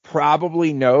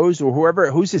probably knows, or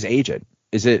who's his agent.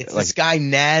 Is it it's like this guy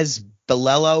Naz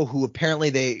Bellello, who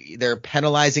apparently they're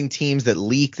penalizing teams that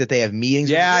leak that they have meetings.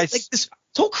 Yeah, like this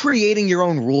whole creating your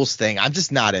own rules thing. I'm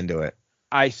just not into it.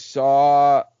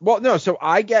 So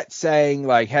I get saying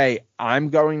like, hey, I'm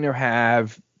going to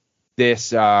have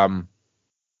this, I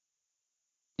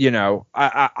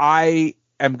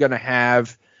am going to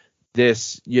have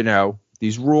this,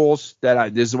 these rules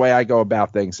this is the way I go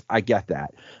about things. I get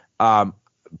that.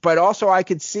 But also I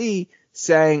could see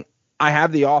saying I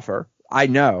have the offer. I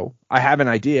know I have an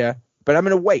idea, but I'm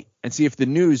going to wait and see if the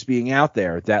news being out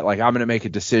there that like I'm going to make a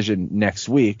decision next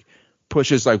week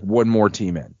pushes like one more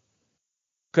team in.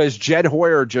 Because Jed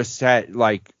Hoyer just said,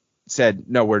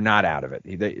 no, we're not out of it.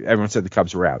 Everyone said the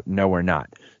Cubs were out. No, we're not.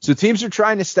 So teams are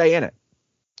trying to stay in it.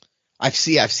 I've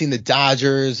seen the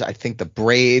Dodgers. I think the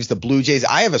Braves, the Blue Jays.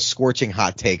 I have a scorching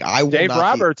hot take. Dave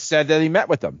Roberts said that he met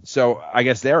with them. So I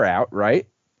guess they're out, right?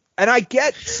 And I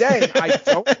get saying I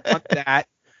don't want that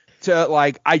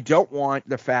to I don't want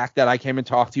the fact that I came and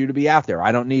talked to you to be out there.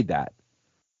 I don't need that.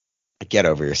 Get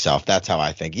over yourself. That's how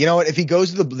I think. You know what? If he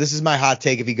goes to this is my hot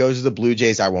take. If he goes to the Blue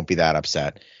Jays, I won't be that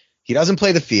upset. He doesn't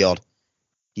play the field.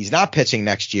 He's not pitching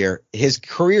next year. His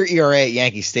career ERA at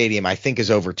Yankee Stadium, I think, is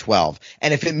over 12.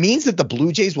 And if it means that the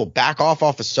Blue Jays will back off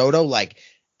of Soto,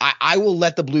 I will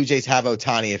let the Blue Jays have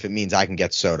Ohtani if it means I can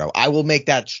get Soto. I will take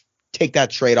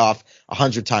that trade off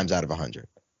 100 times out of 100.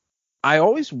 I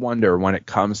always wonder when it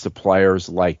comes to players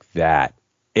like that,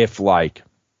 if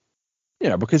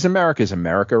because America's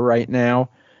America right now,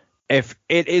 if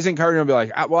it is encouraging to be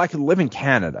like, well, I could live in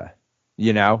Canada,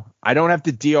 I don't have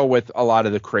to deal with a lot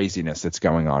of the craziness that's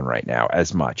going on right now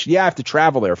as much. Yeah, I have to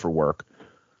travel there for work,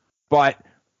 but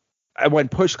when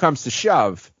push comes to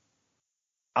shove,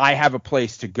 I have a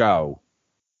place to go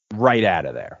right out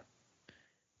of there.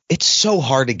 It's so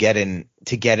hard to get in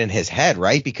his head,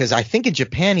 right? Because I think in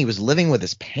Japan he was living with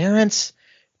his parents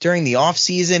during the off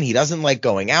season. He doesn't like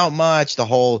going out much.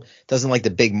 Doesn't like the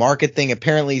big market thing.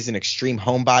 Apparently he's an extreme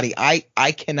homebody.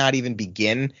 I cannot even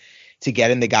begin to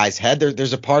get in the guy's head.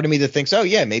 There's a part of me that thinks, oh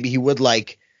yeah, maybe he would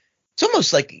it's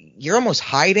almost like you're almost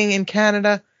hiding in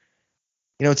Canada.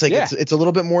 It's like, it's a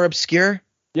little bit more obscure.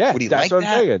 Yeah. Would he that's like what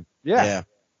that? I'm thinking. Yeah.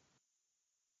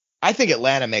 I think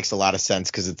Atlanta makes a lot of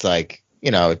sense because it's like,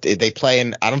 they play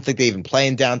in, I don't think they even play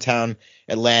in downtown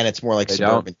Atlanta. It's more like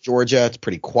suburban Georgia. It's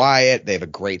pretty quiet. They have a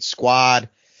great squad.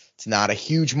 It's not a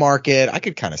huge market. I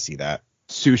could kind of see that.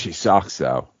 Sushi sucks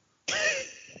though.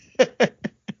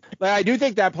 I do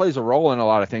think that plays a role in a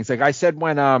lot of things. Like I said,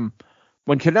 when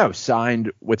Cano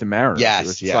signed with the Mariners,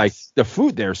 it's like the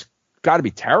food there's got to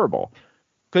be terrible.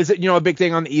 Because, a big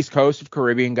thing on the East Coast of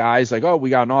Caribbean guys, like, oh,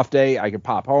 we got an off day, I can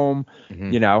pop home,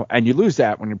 and you lose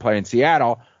that when you play in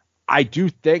Seattle. I do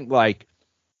think, when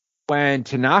I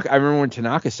remember when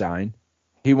Tanaka signed,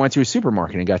 he went to a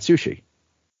supermarket and got sushi.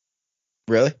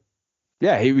 Really?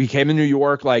 Yeah, he came to New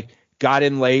York, got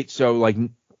in late, so,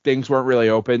 things weren't really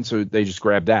open, so they just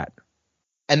grabbed that.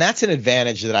 And that's an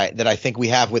advantage that I think we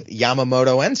have with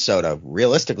Yamamoto and Soto.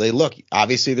 Realistically, look,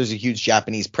 obviously there's a huge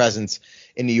Japanese presence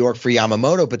in New York for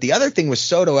Yamamoto, but the other thing with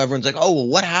Soto, everyone's like, oh, well,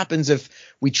 what happens if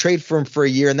we trade for him for a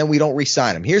year and then we don't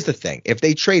re-sign him? Here's the thing. If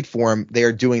they trade for him, they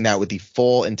are doing that with the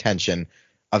full intention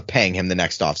of paying him the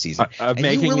next offseason.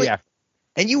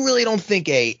 And you really don't think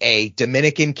a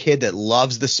Dominican kid that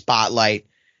loves the spotlight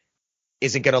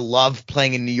isn't going to love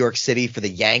playing in New York City for the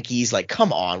Yankees?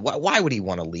 Come on. Why would he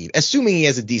want to leave? Assuming he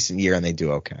has a decent year and they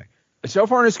do okay. So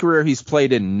far in his career, he's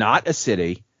played in not a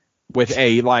city with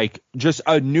just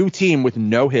a new team with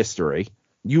no history.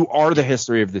 You are the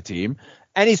history of the team.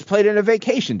 And he's played in a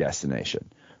vacation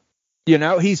destination.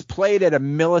 He's played at a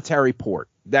military port.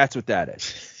 That's what that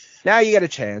is. Now you get a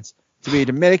chance to be a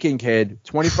Dominican kid,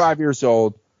 25 years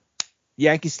old,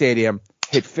 Yankee Stadium,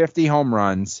 hit 50 home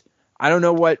runs. I don't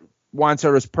know what Juan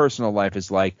Soto's personal life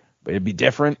is like, but it'd be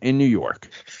different in New York.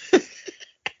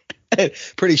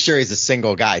 Pretty sure he's a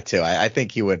single guy too. I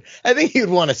think he would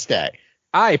want to stay.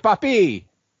 Ay, papi.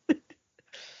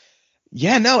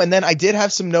 Yeah, no. And then I did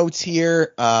have some notes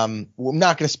here. I'm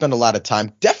not going to spend a lot of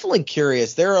time. Definitely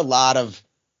curious. There are a lot of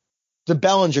the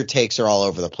Bellinger takes are all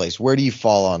over the place. Where do you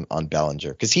fall on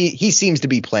Bellinger? Because he seems to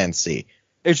be plan C.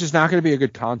 It's just not going to be a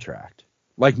good contract.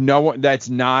 No one. That's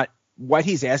not what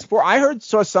he's asked for. I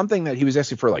saw something that he was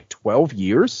asking for 12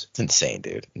 years. It's insane,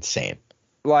 dude. Insane.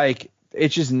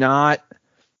 It's just not.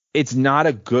 It's not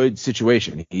a good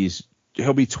situation.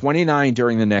 He'll be 29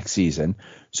 during the next season.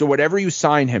 So whatever you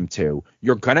sign him to,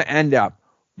 you're going to end up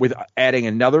with adding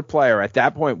another player. At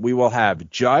that point, we will have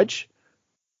Judge,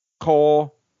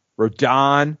 Cole,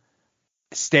 Rodon,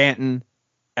 Stanton,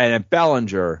 and a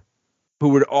Bellinger, who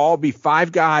would all be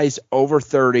 5 guys over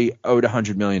 30, owed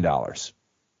 $100 million.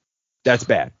 That's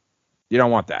bad. You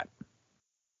don't want that.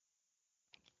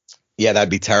 Yeah, that'd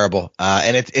be terrible.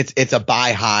 And it's a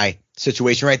buy high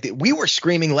situation, right? We were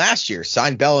screaming last year,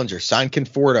 sign Bellinger, sign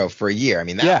Conforto for a year. I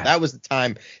mean, that was the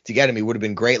time to get him. He would have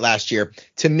been great last year.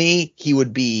 To me,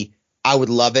 I would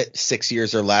love it 6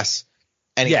 years or less.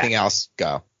 Anything else,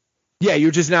 go. Yeah,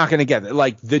 you're just not going to get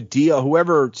it. The deal,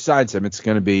 whoever signs him, it's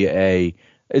going to be a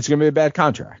bad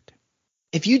contract.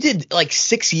 If you did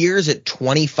 6 years at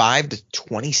 25 to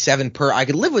 27 per, I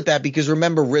could live with that because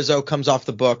remember Rizzo comes off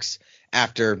the books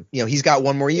after, he's got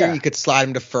one more year. Yeah. You could slide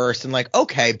him to first and like,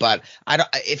 okay, but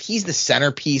if he's the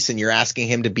centerpiece and you're asking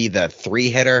him to be the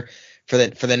 3-hitter for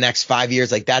the next 5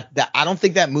 years, like that I don't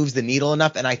think that moves the needle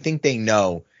enough. And I think they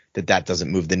know that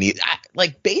doesn't move the needle.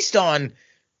 Like based on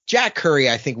Jack Curry,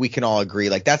 I think we can all agree,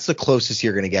 like that's the closest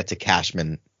you're going to get to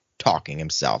Cashman talking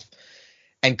himself.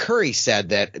 And Curry said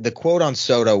that the quote on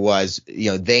Soto was,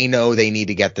 they know they need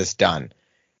to get this done.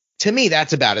 To me,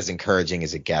 that's about as encouraging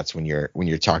as it gets when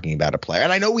you're talking about a player.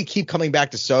 And I know we keep coming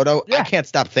back to Soto. Yeah. I can't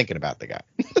stop thinking about the guy.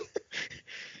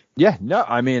 Yeah, no,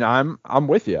 I mean, I'm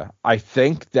with you. I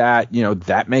think that,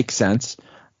 that makes sense.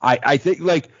 I think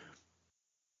like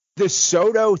the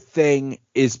Soto thing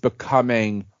is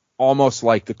becoming almost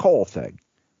like the Cole thing,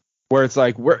 where it's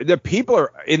like the people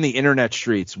are in the internet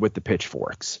streets with the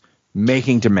pitchforks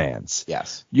making demands.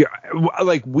 Yes. Yeah.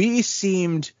 Like we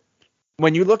seemed,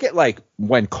 when you look at like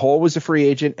when Cole was a free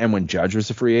agent and when Judge was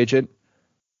a free agent,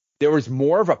 there was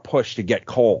more of a push to get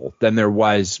Cole than there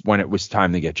was when it was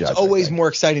time to get Judge. It's always more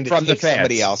exciting to from take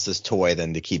somebody else's toy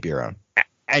than to keep your own.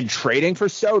 And trading for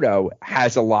Soto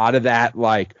has a lot of that,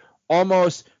 like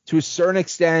almost to a certain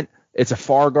extent, it's a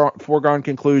foregone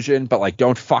conclusion, but like,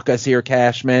 don't fuck us here,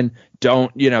 Cashman.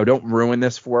 Don't ruin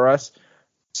this for us.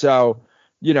 So,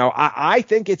 I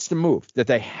think it's the move that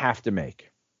they have to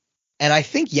make. And I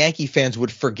think Yankee fans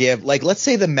would forgive, like, let's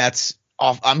say the Mets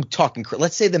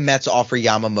let's say the Mets offer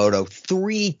Yamamoto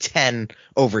 310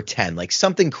 over 10, like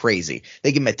something crazy.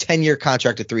 They give him a 10-year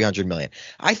contract at $300 million.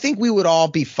 I think we would all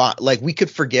be fine. Like we could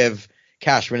forgive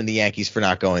Cashman and the Yankees for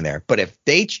not going there. But if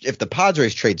the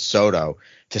Padres trade Soto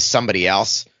to somebody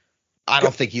else, I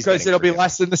don't think he's, because it'll be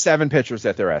less than the 7 pitchers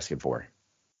that they're asking for.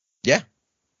 Yeah.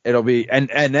 It'll be, and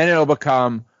then it'll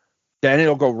become, then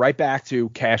it'll go right back to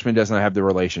Cashman doesn't have the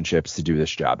relationships to do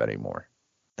this job anymore.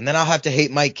 And then I'll have to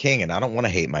hate Mike King, and I don't want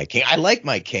to hate Mike King. I like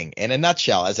Mike King in a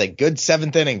nutshell as a good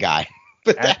 7th inning guy.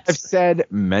 But I've said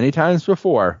many times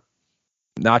before,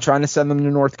 not trying to send them to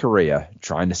North Korea,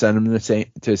 trying to send them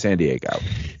to San Diego.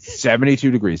 72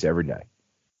 degrees every day.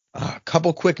 A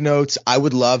couple quick notes. I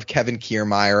would love Kevin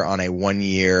Kiermaier on a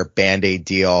 1-year Band-Aid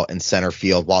deal in center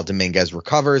field while Dominguez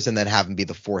recovers, and then have him be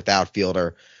the 4th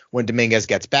outfielder when Dominguez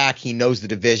gets back. He knows the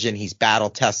division. He's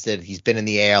battle tested. He's been in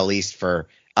the AL East for,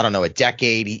 I don't know, a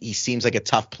decade. He seems like a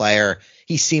tough player.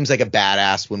 He seems like a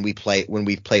badass when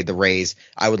we've played the Rays.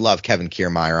 I would love Kevin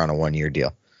Kiermaier on a 1-year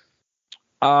deal.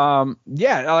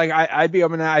 Yeah, like I'd be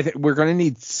open to that. I think we're going to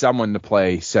need someone to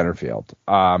play center field.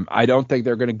 I don't think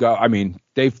they're going to go. I mean,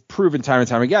 they've proven time and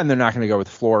time again they're not going to go with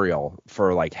Florial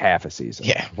for like half a season.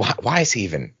 Yeah, why is he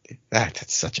even?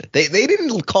 That's such a. They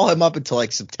didn't call him up until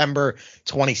like September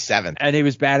 27th, and he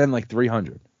was batting like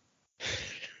 300.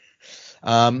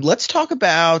 Let's talk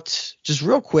about, just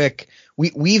real quick.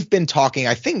 We've been talking,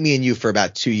 I think me and you, for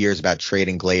about 2 years about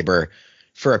trading Glaber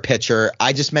for a pitcher.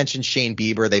 I just mentioned Shane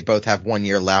Bieber. They both have 1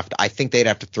 year left. I think they'd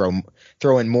have to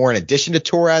throw in more in addition to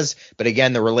Torres. But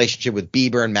again, the relationship with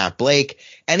Bieber and Matt Blake.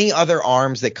 Any other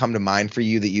arms that come to mind for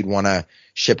you that you'd want to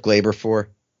ship Glaber for?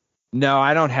 No,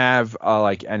 I don't have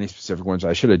like any specific ones.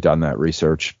 I should have done that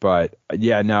research, but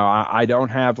yeah, no, I don't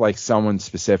have like someone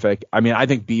specific. I mean, I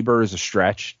think Bieber is a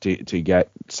stretch to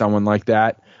get someone like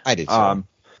that. I did too.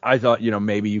 I thought,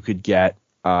 maybe you could get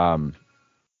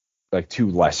like 2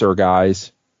 lesser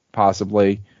guys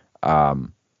possibly,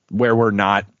 where we're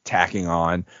not tacking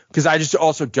on, because I just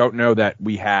also don't know that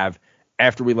we have,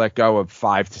 after we let go of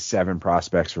 5 to 7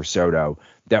 prospects for Soto,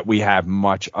 that we have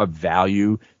much of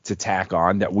value to tack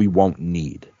on that we won't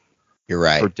need. You're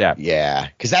right. For depth. Yeah,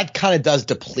 because that kind of does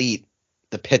deplete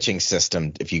the pitching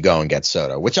system if you go and get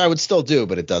Soto, which I would still do,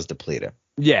 but it does deplete it.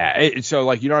 Yeah, so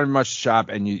like you don't have much to shop,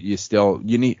 and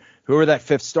you need whoever that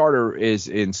 5th starter is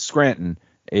in Scranton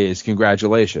is,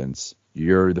 congratulations,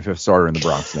 you're the 5th starter in the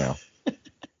Bronx now.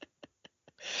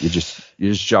 You just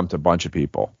jumped a bunch of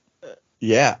people.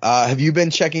 Yeah. Have you been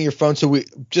checking your phone? So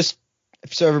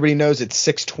so everybody knows, it's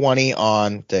 6:20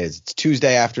 on days. It's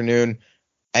Tuesday afternoon.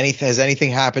 Has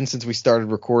anything happened since we started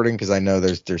recording? Because I know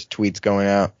there's tweets going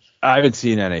out. I haven't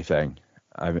seen anything.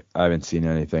 I haven't seen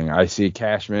anything. I see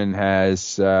Cashman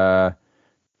has,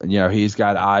 he's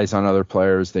got eyes on other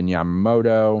players than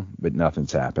Yamamoto, but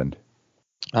nothing's happened.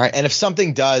 All right. And if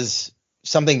something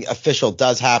official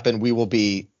does happen, we will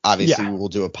be, obviously we will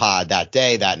do a pod that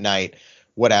day, that night,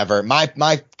 whatever. My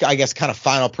I guess kind of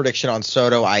final prediction on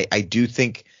Soto, I do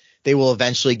think they will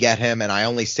eventually get him. And I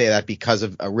only say that because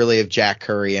of Jack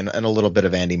Curry and a little bit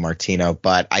of Andy Martino.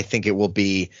 But I think it'll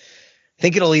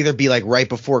either be like right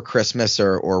before Christmas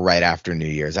or right after New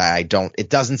Year's. It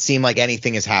doesn't seem like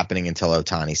anything is happening until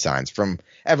Ohtani signs from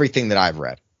everything that I've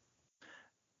read.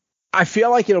 I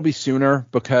feel like it'll be sooner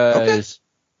because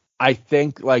I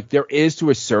think like there is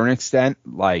to a certain extent,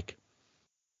 like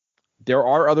there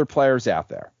are other players out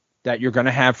there that you're going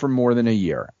to have for more than a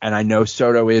year. And I know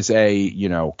Soto is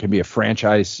can be a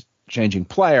franchise changing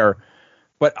player,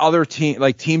 but other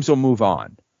teams will move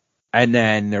on. And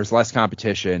then there's less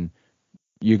competition.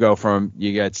 You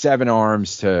get 7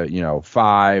 arms to,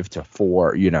 5 to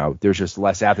 4, there's just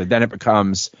less out there. Then it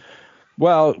becomes,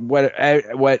 well, what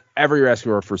every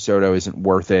rescuer for Soto isn't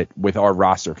worth it with our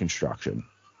roster construction.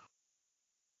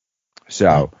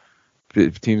 So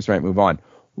teams might move on.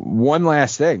 One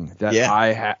last thing that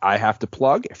I have to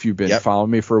plug. If you've been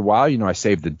following me for a while, I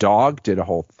saved the dog, did a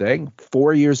whole thing,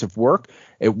 4 years of work.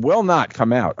 It will not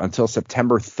come out until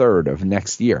September 3rd of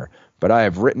next year. But I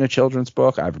have written a children's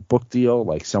book. I have a book deal,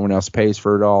 like someone else pays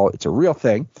for it all. It's a real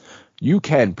thing. You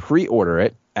can pre-order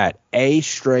it at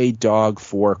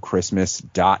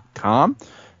astraydogforchristmas.com.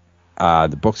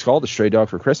 The book's called A Stray Dog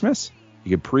for Christmas. You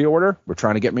can pre-order. We're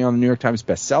trying to get me on the New York Times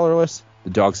bestseller list.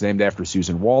 The dog's named after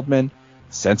Susan Waldman.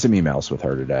 Sent some emails with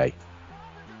her today.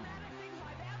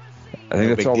 I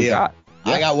think that's all we got.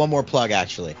 Yeah. I got one more plug,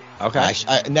 actually. Okay.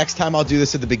 Next time I'll do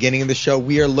this at the beginning of the show.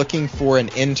 We are looking for an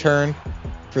intern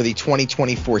for the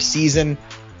 2024 season.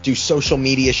 Do social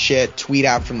media shit, tweet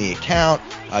out from the account.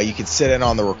 You can sit in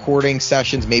on the recording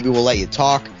sessions. Maybe we'll let you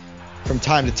talk from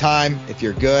time to time if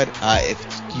you're good.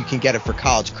 If you can get it for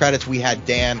college credits. We had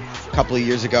Dan a couple of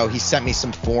years ago. He sent me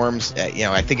some forms.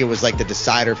 I think it was like the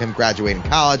decider of him graduating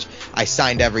college. I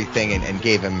signed everything and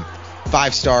gave him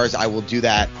 5 stars. I will do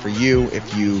that for you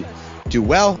if you do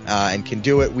well and can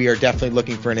do it. We are definitely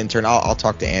looking for an intern. I'll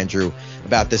talk to Andrew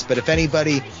about this. But if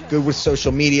anybody good with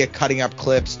social media, cutting up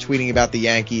clips, tweeting about the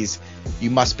Yankees,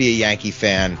 you must be a Yankee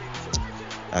fan.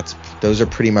 Those are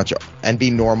pretty much, and be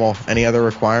normal. Any other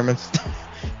requirements?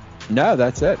 No,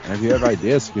 that's it. And if you have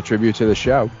ideas to contribute to the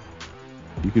show,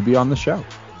 you could be on the show. I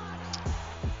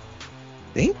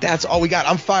think that's all we got.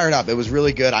 I'm fired up. It was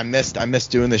really good. I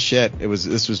missed doing this shit.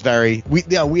 This was very,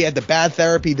 we had the bad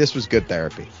therapy. This was good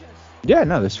therapy. Yeah,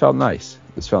 no, this felt nice.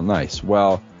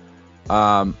 Well,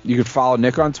 you could follow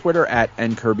Nick on Twitter at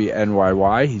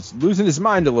NKirbyNYY. He's losing his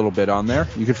mind a little bit on there.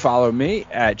 You could follow me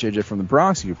at JJ from the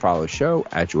Bronx. You can follow the show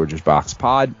at George's Box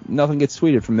Pod. Nothing gets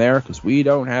tweeted from there because we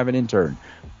don't have an intern,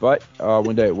 but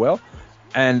one day it will.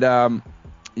 And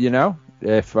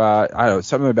if I don't know,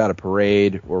 something about a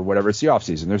parade or whatever, it's the off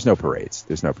season. There's no parades.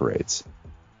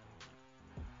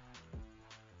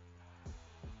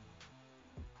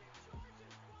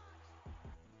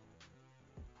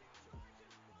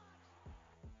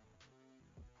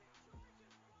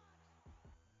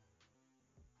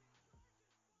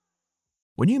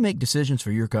 When you make decisions for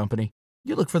your company,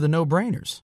 you look for the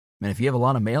no-brainers. And if you have a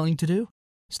lot of mailing to do,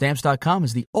 Stamps.com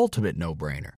is the ultimate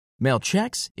no-brainer. Mail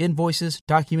checks, invoices,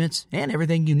 documents, and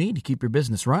everything you need to keep your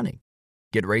business running.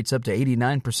 Get rates up to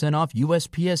 89% off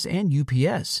USPS and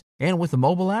UPS. And with the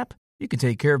mobile app, you can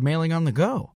take care of mailing on the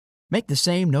go. Make the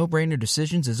same no-brainer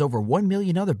decisions as over 1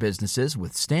 million other businesses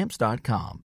with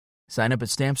Stamps.com. Sign up at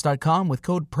Stamps.com with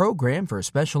code PROGRAM for a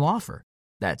special offer.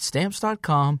 That's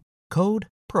Stamps.com, code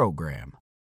PROGRAM.